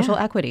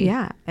equity.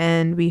 Yeah.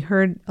 And we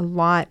heard a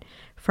lot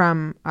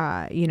from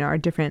our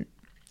different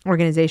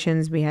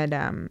organizations. We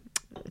had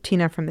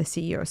Tina from the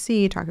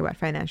CEOC talk about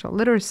financial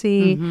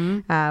literacy.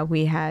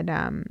 We had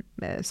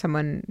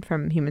someone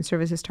from Human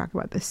Services talk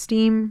about the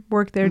STEAM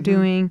work they're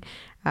doing.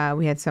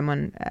 We had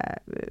someone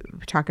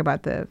talk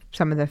about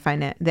some of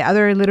the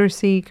other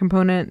literacy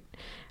component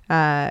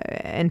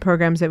and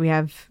programs that we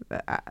have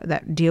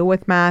that deal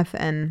with math.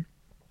 And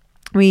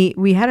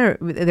we had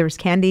there was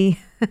candy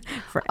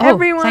for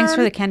everyone. Thanks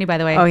for the candy, by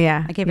the way. Oh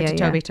yeah, I gave it to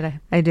Toby today.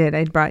 I did.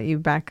 I brought you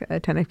back a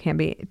ton of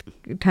candy.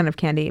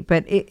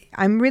 But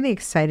I'm really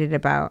excited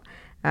about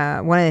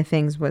one of the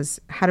things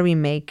was, how do we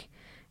make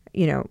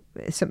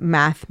some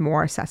math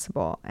more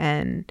accessible,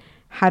 and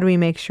how do we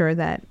make sure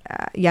that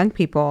young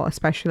people,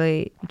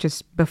 especially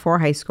just before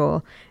high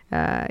school,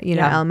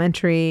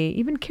 elementary,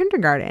 even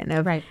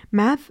kindergarten,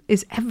 math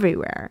is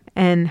everywhere,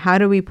 and how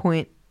do we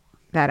point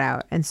that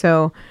out? And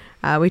so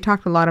we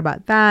talked a lot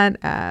about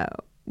that.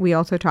 We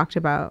also talked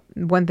about,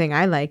 one thing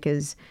I like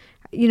is,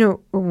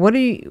 what do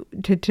you,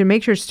 to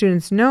make sure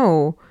students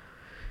know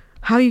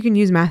how you can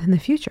use math in the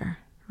future,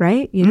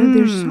 right?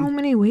 There's so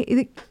many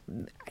ways.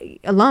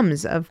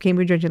 alums of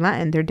Cambridge Georgia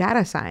Latin. They're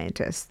data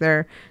scientists.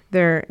 They're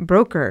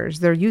brokers.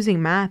 They're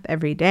using math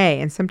every day.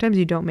 And sometimes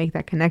you don't make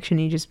that connection.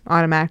 You just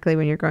automatically,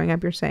 when you're growing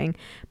up, you're saying,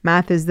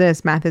 math is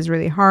this, math is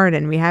really hard.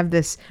 And we have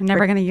this. I'm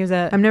never going to use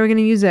it. I'm never going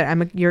to use it.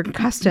 You're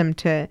accustomed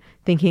to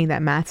thinking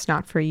that math's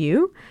not for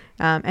you.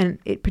 And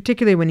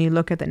particularly when you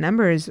look at the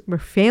numbers, we're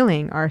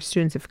failing our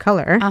students of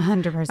color.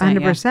 100%.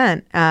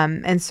 100%. Yeah.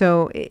 And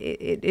so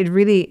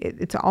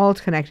it's all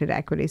connected to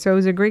equity. So it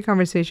was a great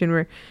conversation.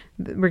 We're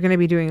going to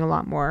be doing a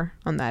lot more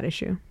on that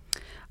issue.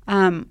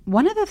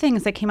 One of the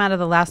things that came out of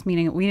the last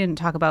meeting that we didn't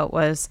talk about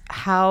was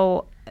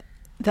how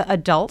the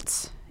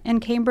adults in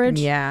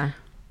Cambridge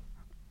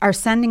are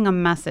sending a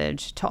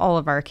message to all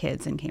of our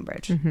kids in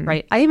Cambridge,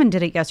 right? I even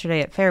did it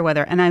yesterday at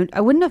Fayerweather, and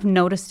I wouldn't have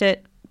noticed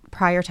it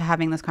prior to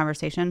having this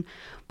conversation,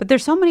 but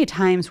there's so many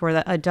times where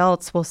the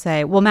adults will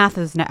say, well,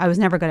 I was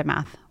never good at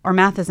math, or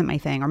math isn't my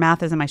thing, or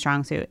math isn't my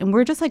strong suit. And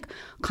we're just like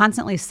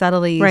constantly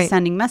subtly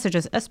sending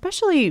messages,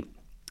 especially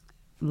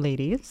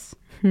ladies.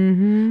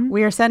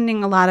 We are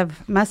sending a lot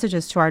of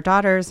messages to our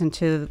daughters and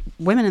to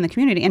women in the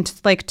community, and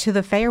to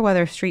the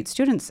Fayerweather Street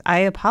students. I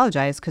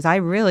apologize because I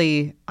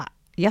really,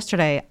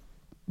 yesterday,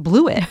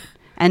 blew it.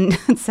 And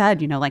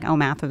said, oh,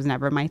 math was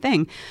never my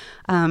thing.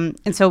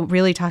 And so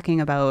really talking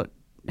about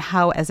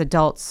how as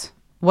adults,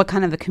 what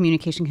kind of a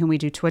communication can we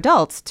do to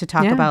adults to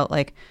talk about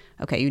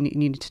okay, you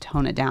need to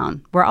tone it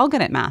down. We're all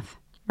good at math.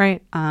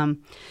 Right.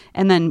 And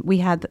then we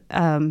had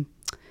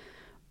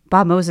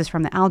Bob Moses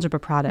from the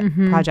Algebra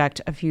Project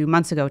a few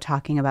months ago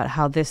talking about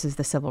how this is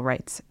the civil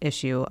rights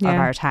issue of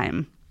our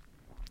time.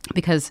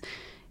 Because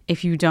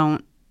if you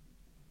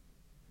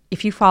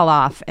fall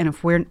off, and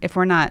if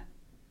we're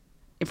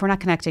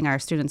not connecting our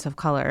students of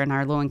color and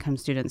our low-income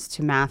students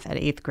to math at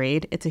 8th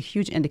grade, it's a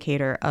huge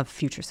indicator of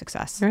future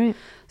success. Right.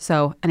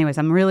 So anyways,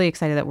 I'm really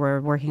excited that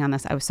we're working on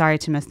this. I was sorry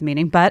to miss the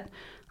meeting, but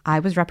I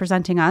was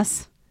representing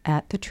us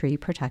at the Tree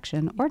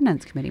Protection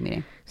Ordinance Committee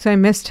meeting. So I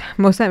missed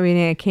most of that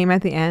meeting. I came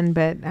at the end,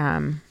 but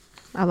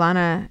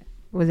Alana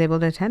was able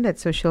to attend it,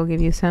 so she'll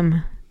give you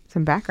some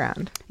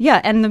background.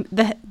 Yeah, and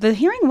the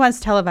hearing was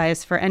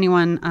televised for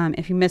anyone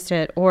if you missed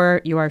it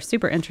or you are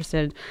super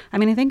interested. I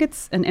mean, I think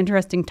it's an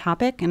interesting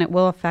topic, and it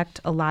will affect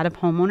a lot of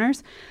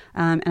homeowners.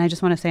 And I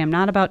just want to say I'm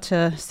not about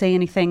to say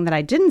anything that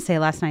I didn't say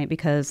last night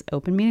because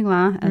open meeting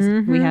law, as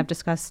we have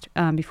discussed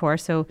before.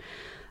 So,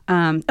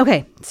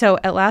 okay. So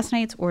at last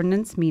night's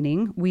ordinance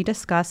meeting, we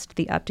discussed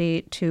the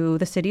update to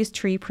the city's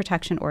tree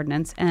protection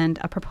ordinance and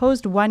a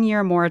proposed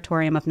 1-year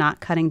moratorium of not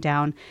cutting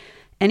down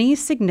any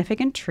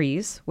significant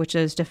trees, which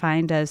is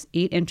defined as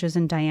 8 inches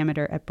in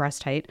diameter at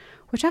breast height,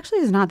 which actually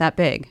is not that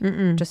big,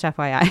 just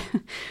FYI.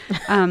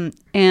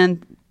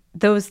 And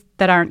those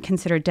that aren't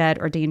considered dead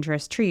or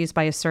dangerous trees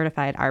by a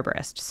certified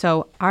arborist.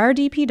 So our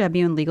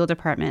DPW and legal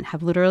department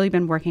have literally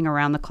been working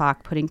around the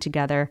clock putting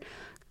together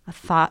a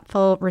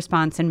thoughtful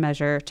response and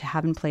measure to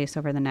have in place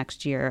over the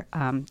next year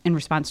in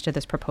response to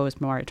this proposed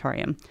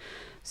moratorium.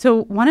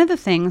 So one of the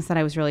things that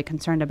I was really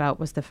concerned about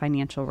was the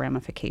financial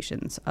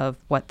ramifications of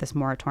what this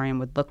moratorium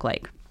would look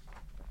like.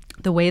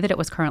 The way that it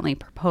was currently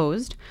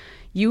proposed,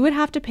 you would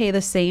have to pay the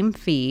same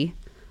fee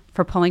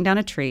for pulling down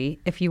a tree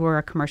if you were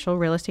a commercial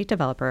real estate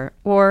developer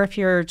or if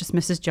you're just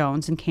Mrs.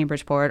 Jones in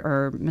Cambridgeport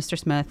or Mr.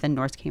 Smith in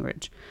North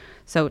Cambridge.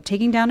 So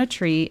taking down a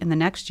tree in the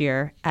next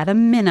year, at a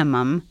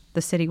minimum,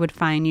 the city would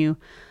fine you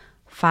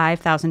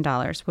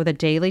 $5,000 with a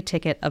daily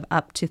ticket of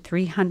up to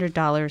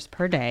 $300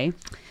 per day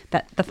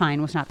that the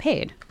fine was not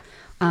paid.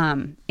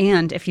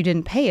 And if you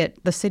didn't pay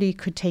it, the city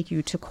could take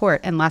you to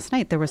court. And last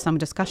night there was some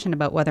discussion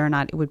about whether or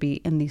not it would be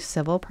in the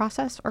civil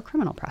process or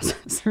criminal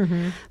process.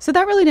 So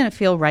that really didn't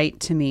feel right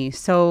to me.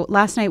 So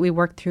last night we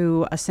worked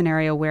through a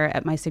scenario where,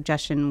 at my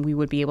suggestion, we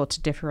would be able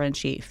to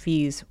differentiate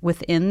fees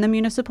within the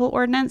municipal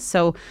ordinance.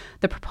 So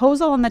the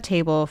proposal on the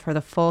table for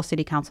the full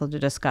city council to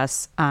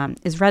discuss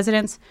is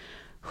residents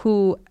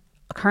who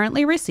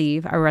currently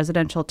receive a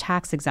residential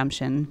tax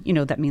exemption,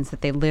 that means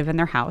that they live in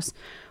their house,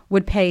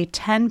 would pay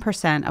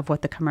 10% of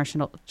what the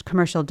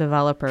commercial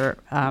developer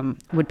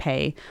would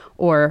pay,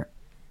 or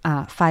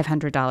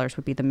 $500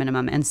 would be the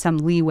minimum, and some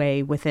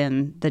leeway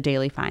within the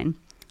daily fine.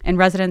 And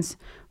residents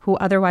who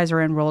otherwise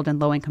are enrolled in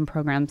low-income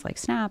programs like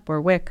SNAP or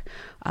WIC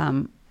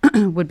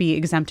would be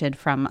exempted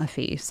from a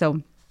fee.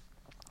 So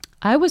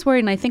I was worried,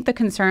 and I think the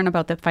concern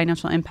about the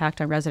financial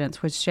impact on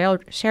residents was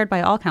shared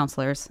by all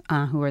councillors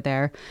who were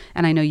there.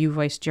 And I know you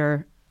voiced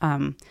your,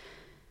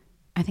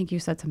 I think you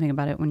said something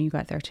about it when you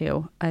got there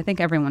too. I think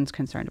everyone's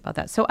concerned about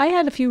that. So I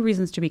had a few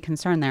reasons to be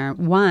concerned there.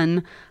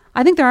 One,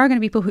 I think there are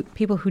going to be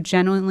people who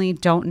genuinely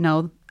don't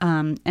know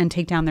and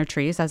take down their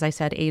trees. As I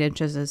said, 8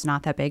 inches is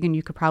not that big, and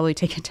you could probably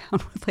take it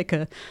down with like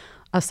a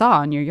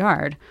saw in your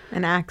yard.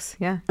 An axe,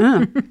 yeah.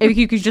 If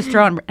you could just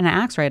throw an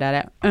axe right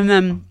at it. And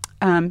then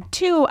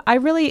two,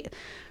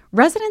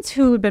 residents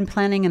who had been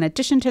planning an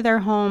addition to their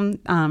home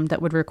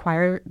that would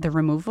require the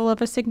removal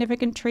of a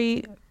significant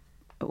tree,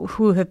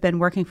 who have been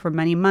working for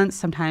many months,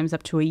 sometimes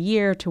up to a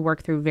year, to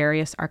work through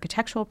various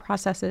architectural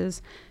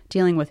processes,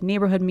 dealing with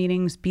neighborhood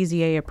meetings,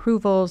 BZA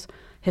approvals,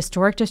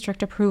 historic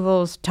district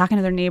approvals, talking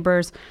to their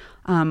neighbors.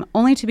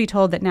 only to be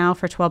told that now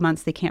for 12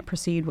 months they can't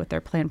proceed with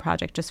their planned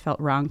project just felt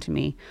wrong to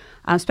me,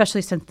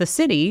 especially since the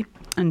city,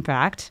 in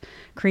fact,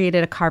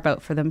 created a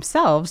carve-out for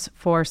themselves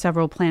for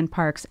several planned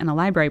parks and a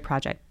library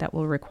project that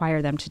will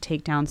require them to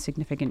take down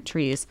significant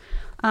trees.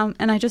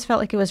 And I just felt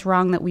like it was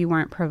wrong that we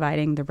weren't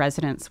providing the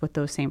residents with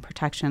those same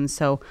protections.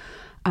 So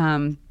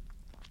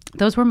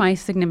those were my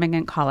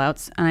significant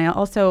call-outs. And I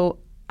also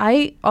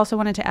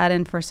wanted to add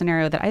in for a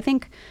scenario that I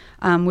think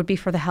would be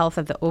for the health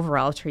of the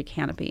overall tree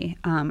canopy.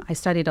 I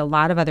studied a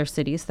lot of other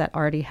cities that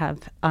already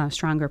have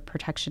stronger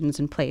protections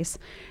in place.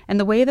 And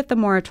the way that the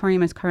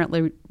moratorium is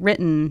currently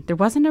written, there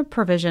wasn't a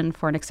provision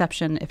for an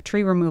exception if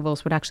tree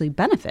removals would actually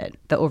benefit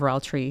the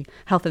overall tree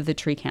health of the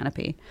tree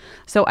canopy.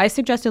 So I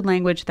suggested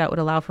language that would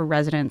allow for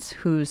residents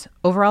whose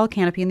overall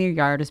canopy in their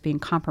yard is being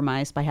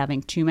compromised by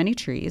having too many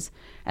trees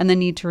and the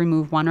need to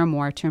remove one or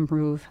more to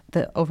improve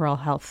the overall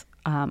health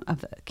of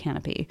the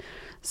canopy.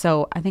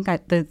 So I think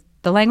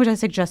the language I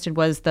suggested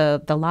was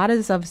the lot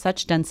is of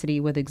such density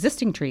with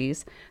existing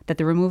trees that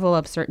the removal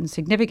of certain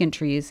significant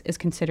trees is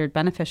considered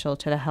beneficial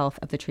to the health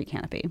of the tree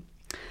canopy.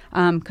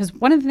 Because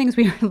one of the things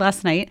we heard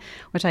last night,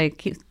 which I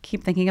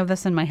keep thinking of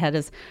this in my head,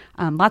 is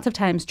lots of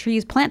times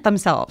trees plant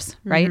themselves,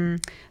 right?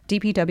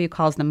 DPW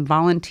calls them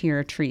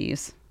volunteer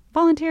trees.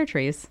 Volunteer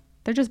trees.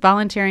 They're just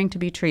volunteering to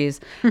be trees.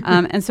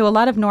 And so a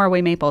lot of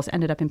Norway maples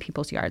ended up in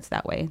people's yards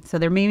that way. So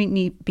there may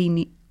need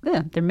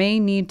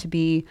to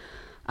be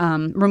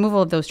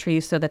removal of those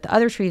trees so that the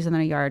other trees in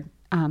the yard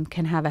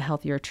can have a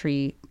healthier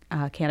tree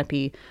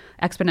canopy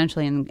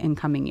exponentially in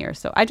coming years.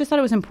 So I just thought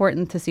it was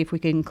important to see if we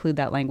could include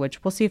that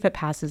language. We'll see if it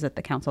passes at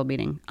the council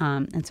meeting.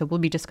 And so we'll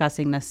be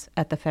discussing this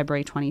at the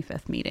February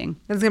 25th meeting.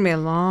 It's going to be a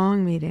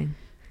long meeting.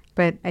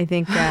 But I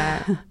think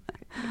the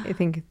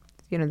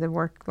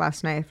work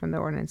last night from the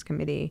ordinance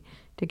committee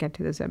to get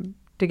to this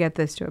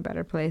to a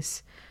better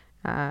place.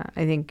 I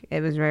think it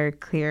was very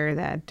clear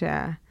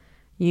that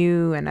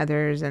you and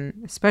others, and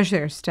especially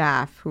our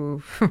staff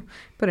who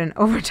put in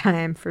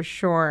overtime for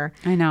sure,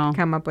 I know,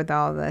 come up with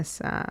all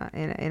this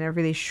in a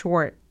really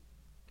short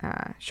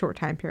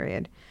time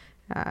period.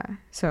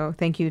 So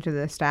thank you to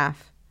the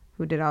staff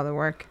who did all the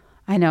work.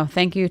 I know.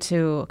 Thank you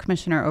to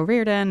Commissioner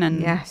O'Riordan and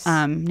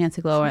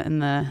Nancy Glowa in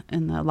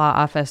the law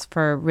office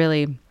for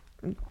really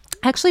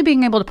actually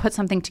being able to put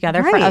something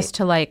together for us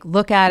to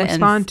look at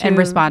and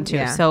respond to.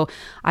 Yeah. So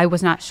I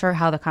was not sure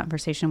how the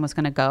conversation was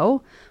going to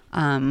go.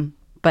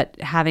 But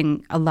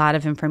having a lot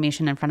of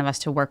information in front of us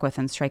to work with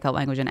and strike out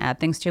language and add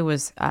things to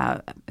was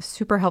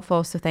super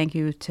helpful. So thank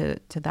you to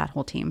that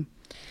whole team.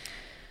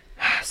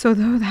 So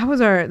that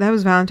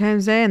was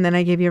Valentine's Day, and then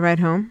I gave you a ride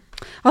home.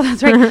 Oh,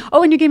 that's right.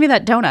 Oh, and you gave me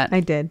that donut.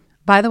 I did.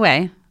 By the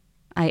way,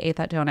 I ate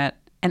that donut.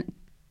 And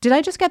did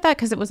I just get that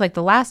because it was like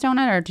the last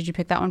donut, or did you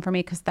pick that one for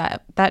me? Because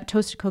that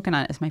toasted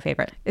coconut is my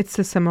favorite. It's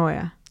the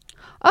Samoa.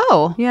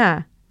 Oh.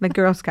 Yeah, like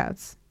Girl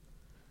Scouts.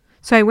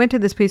 So I went to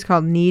this place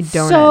called Need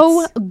Donuts.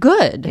 So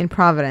good. In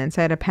Providence.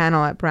 I had a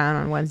panel at Brown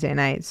on Wednesday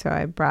night. So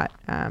I brought,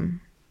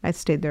 I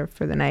stayed there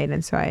for the night.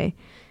 And so I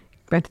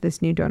went to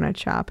this new donut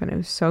shop and it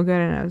was so good.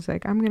 And I was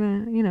like, I'm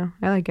going to,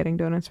 I like getting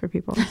donuts for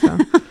people. So,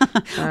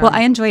 well,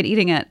 I enjoyed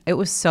eating it. It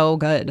was so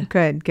good.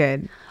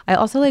 Good. I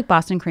also like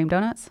Boston cream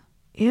donuts.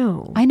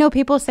 Ew. I know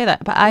people say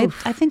that, but I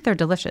think they're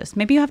delicious.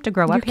 Maybe you have to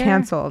grow up here. You're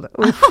canceled.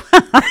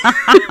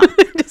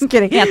 Just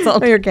kidding.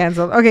 Canceled. Oh, you're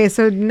canceled. Okay,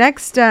 so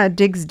next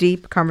Digs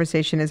Deep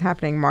conversation is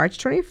happening March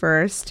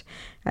 21st.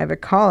 I have a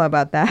call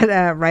about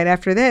that right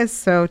after this,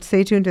 so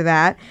stay tuned to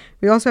that.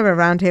 We also have a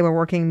roundtable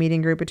working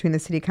meeting group between the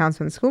City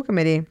Council and the School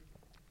Committee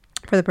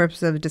for the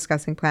purpose of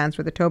discussing plans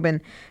for the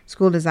Tobin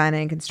School Design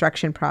and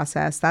Construction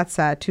process. That's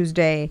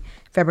Tuesday,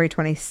 February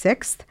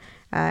 26th.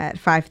 At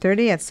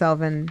 5:30 at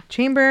Sullivan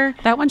Chamber.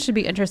 That one should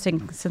be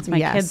interesting since my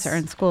kids are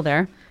in school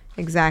there.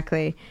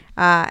 Exactly.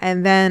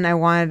 And then I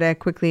wanted to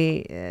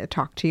quickly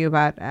talk to you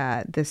about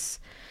this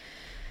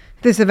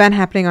event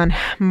happening on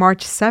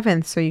March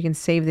 7th, so you can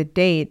save the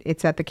date.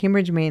 It's at the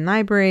Cambridge Main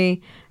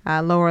Library,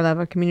 lower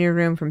level community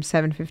room from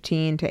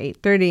 7:15 to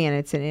 8:30, and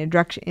it's an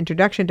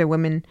introduction to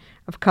women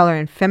of color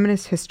in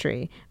feminist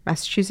history,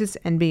 Massachusetts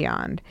and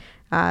beyond.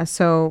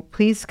 So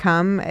please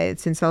come.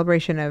 It's in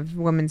celebration of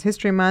Women's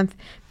History Month.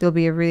 There'll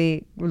be a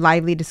really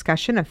lively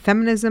discussion of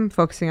feminism,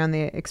 focusing on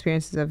the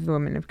experiences of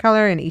women of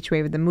color in each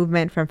wave of the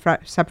movement from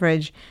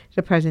suffrage to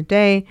the present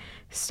day.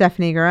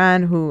 Stephanie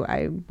Garan, who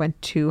I went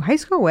to high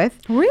school with.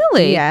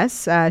 Really?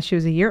 Yes. She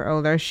was a year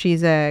older.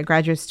 She's a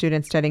graduate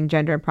student studying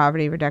gender and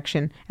poverty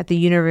reduction at the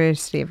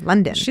University of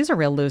London. She's a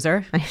real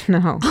loser. I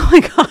know. Oh my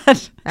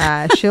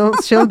God.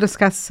 She'll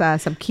discuss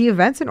some key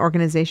events and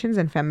organizations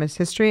in feminist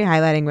history,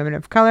 highlighting women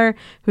of color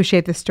who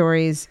shape the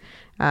stories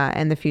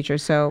and the future.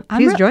 So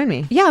please join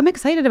me. Yeah, I'm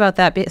excited about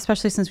that,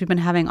 especially since we've been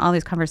having all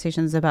these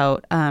conversations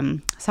about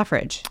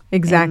suffrage.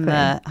 Exactly. And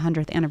the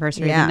 100th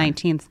anniversary of the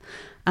 19th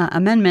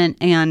Amendment.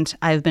 And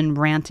I've been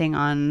ranting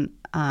on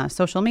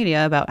social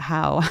media about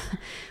how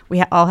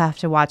we all have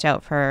to watch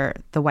out for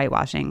the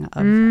whitewashing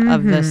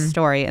of this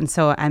story. And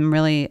so I'm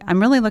really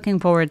looking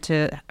forward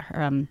to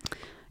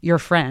your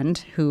friend,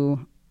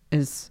 who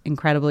is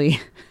incredibly,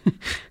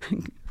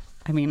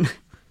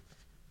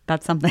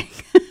 that's something.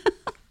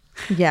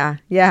 Yeah.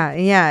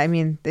 I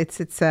mean, I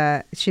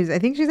think she's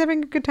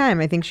having a good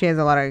time. I think she has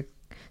a lot of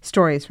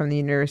stories from the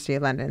University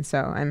of London. So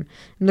I'm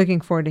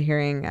looking forward to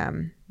hearing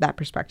that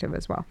perspective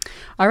as well.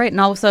 All right. And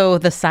also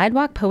the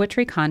Sidewalk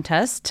Poetry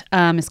Contest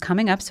is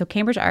coming up. So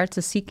Cambridge Arts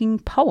is seeking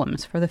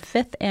poems for the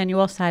 5th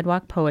annual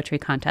Sidewalk Poetry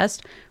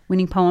Contest.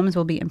 Winning poems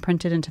will be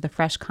imprinted into the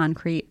fresh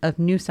concrete of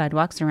new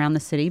sidewalks around the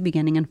city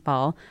beginning in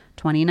fall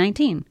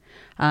 2019.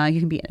 You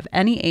can be of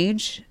any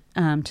age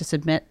to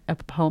submit a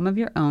poem of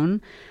your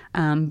own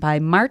by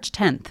March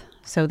 10th.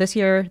 So this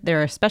year,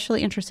 they're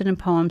especially interested in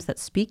poems that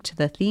speak to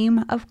the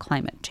theme of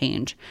climate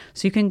change.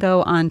 So you can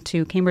go on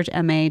to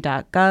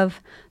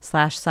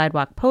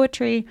cambridgema.gov/sidewalk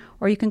poetry,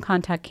 or you can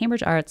contact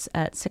Cambridge Arts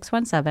at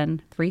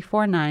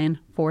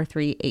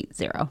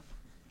 617-349-4380.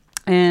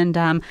 And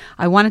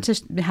I wanted to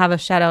have a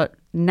shout out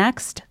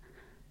next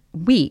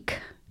week.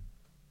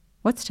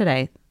 What's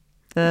today?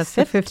 The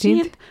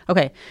 15th?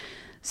 Okay.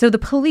 So the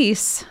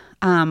police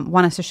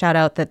want us to shout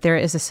out that there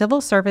is a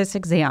civil service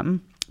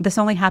exam. This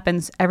only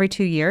happens every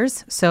 2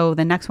 years, so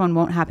the next one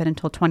won't happen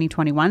until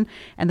 2021.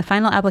 And the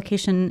final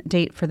application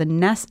date for the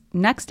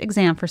next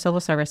exam for civil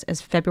service is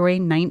February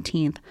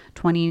 19th,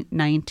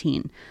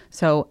 2019.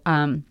 So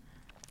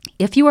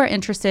if you are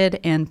interested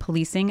in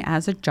policing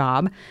as a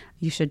job,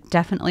 you should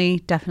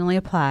definitely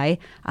apply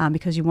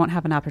because you won't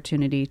have an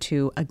opportunity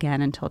to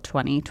again until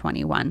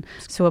 2021.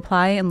 So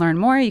apply and learn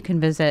more. You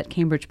can visit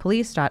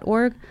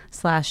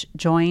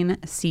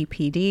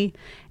cambridgepolice.org/join-CPD.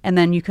 And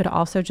then you could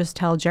also just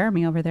tell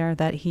Jeremy over there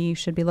that he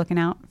should be looking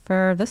out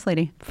for this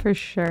lady. For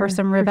sure. For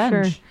some revenge.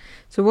 For sure.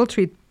 So we'll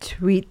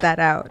tweet that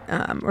out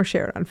or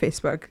share it on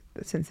Facebook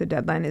since the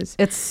deadline is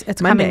It's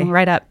Monday. Coming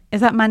right up.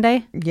 Is that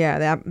Monday?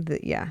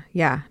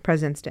 Yeah,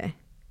 President's Day.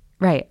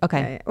 Right.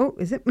 Okay. Oh,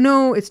 is it?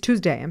 No, it's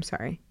Tuesday. I'm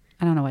sorry.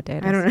 I don't know what day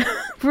it is. I don't know.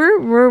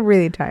 We're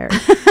really tired.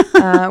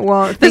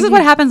 Well, this is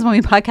what happens when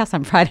we podcast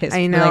on Fridays.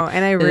 I know,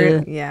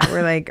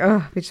 we're like,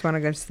 oh, we just want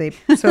to go to sleep.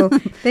 So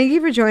thank you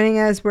for joining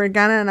us. We're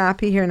gonna not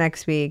be here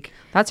next week.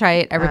 That's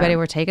right, everybody.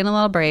 We're taking a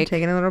little break.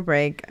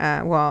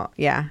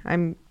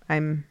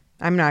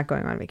 I'm not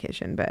going on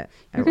vacation, but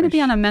you're going to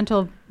be on a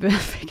mental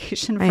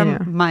vacation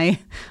from my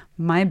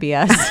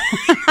BS.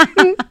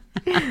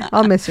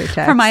 I'll miss your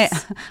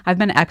text. I've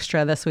been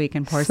extra this week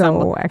and poor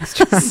so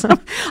extra.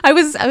 I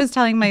was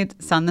telling my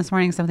son this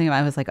morning something about,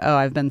 I was like, oh,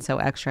 I've been so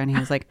extra, and he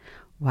was like,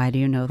 why do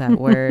you know that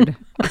word?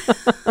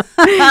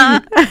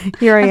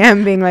 Here I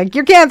am being like,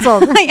 you're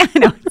canceled. I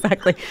know,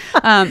 exactly.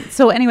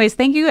 So anyways,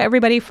 thank you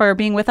everybody for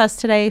being with us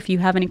today. If you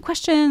have any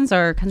questions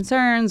or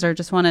concerns or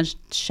just want to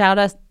shout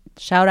at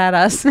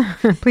us,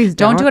 please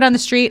don't do it on the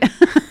street.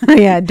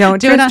 Yeah,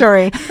 don't do a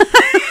story.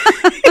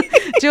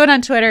 Do it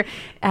on Twitter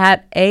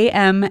at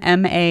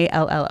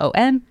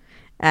AMMALLON.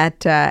 At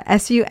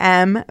SUMBULSIDD.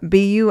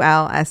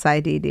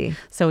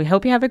 So we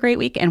hope you have a great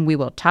week and we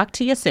will talk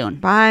to you soon.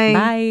 Bye.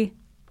 Bye.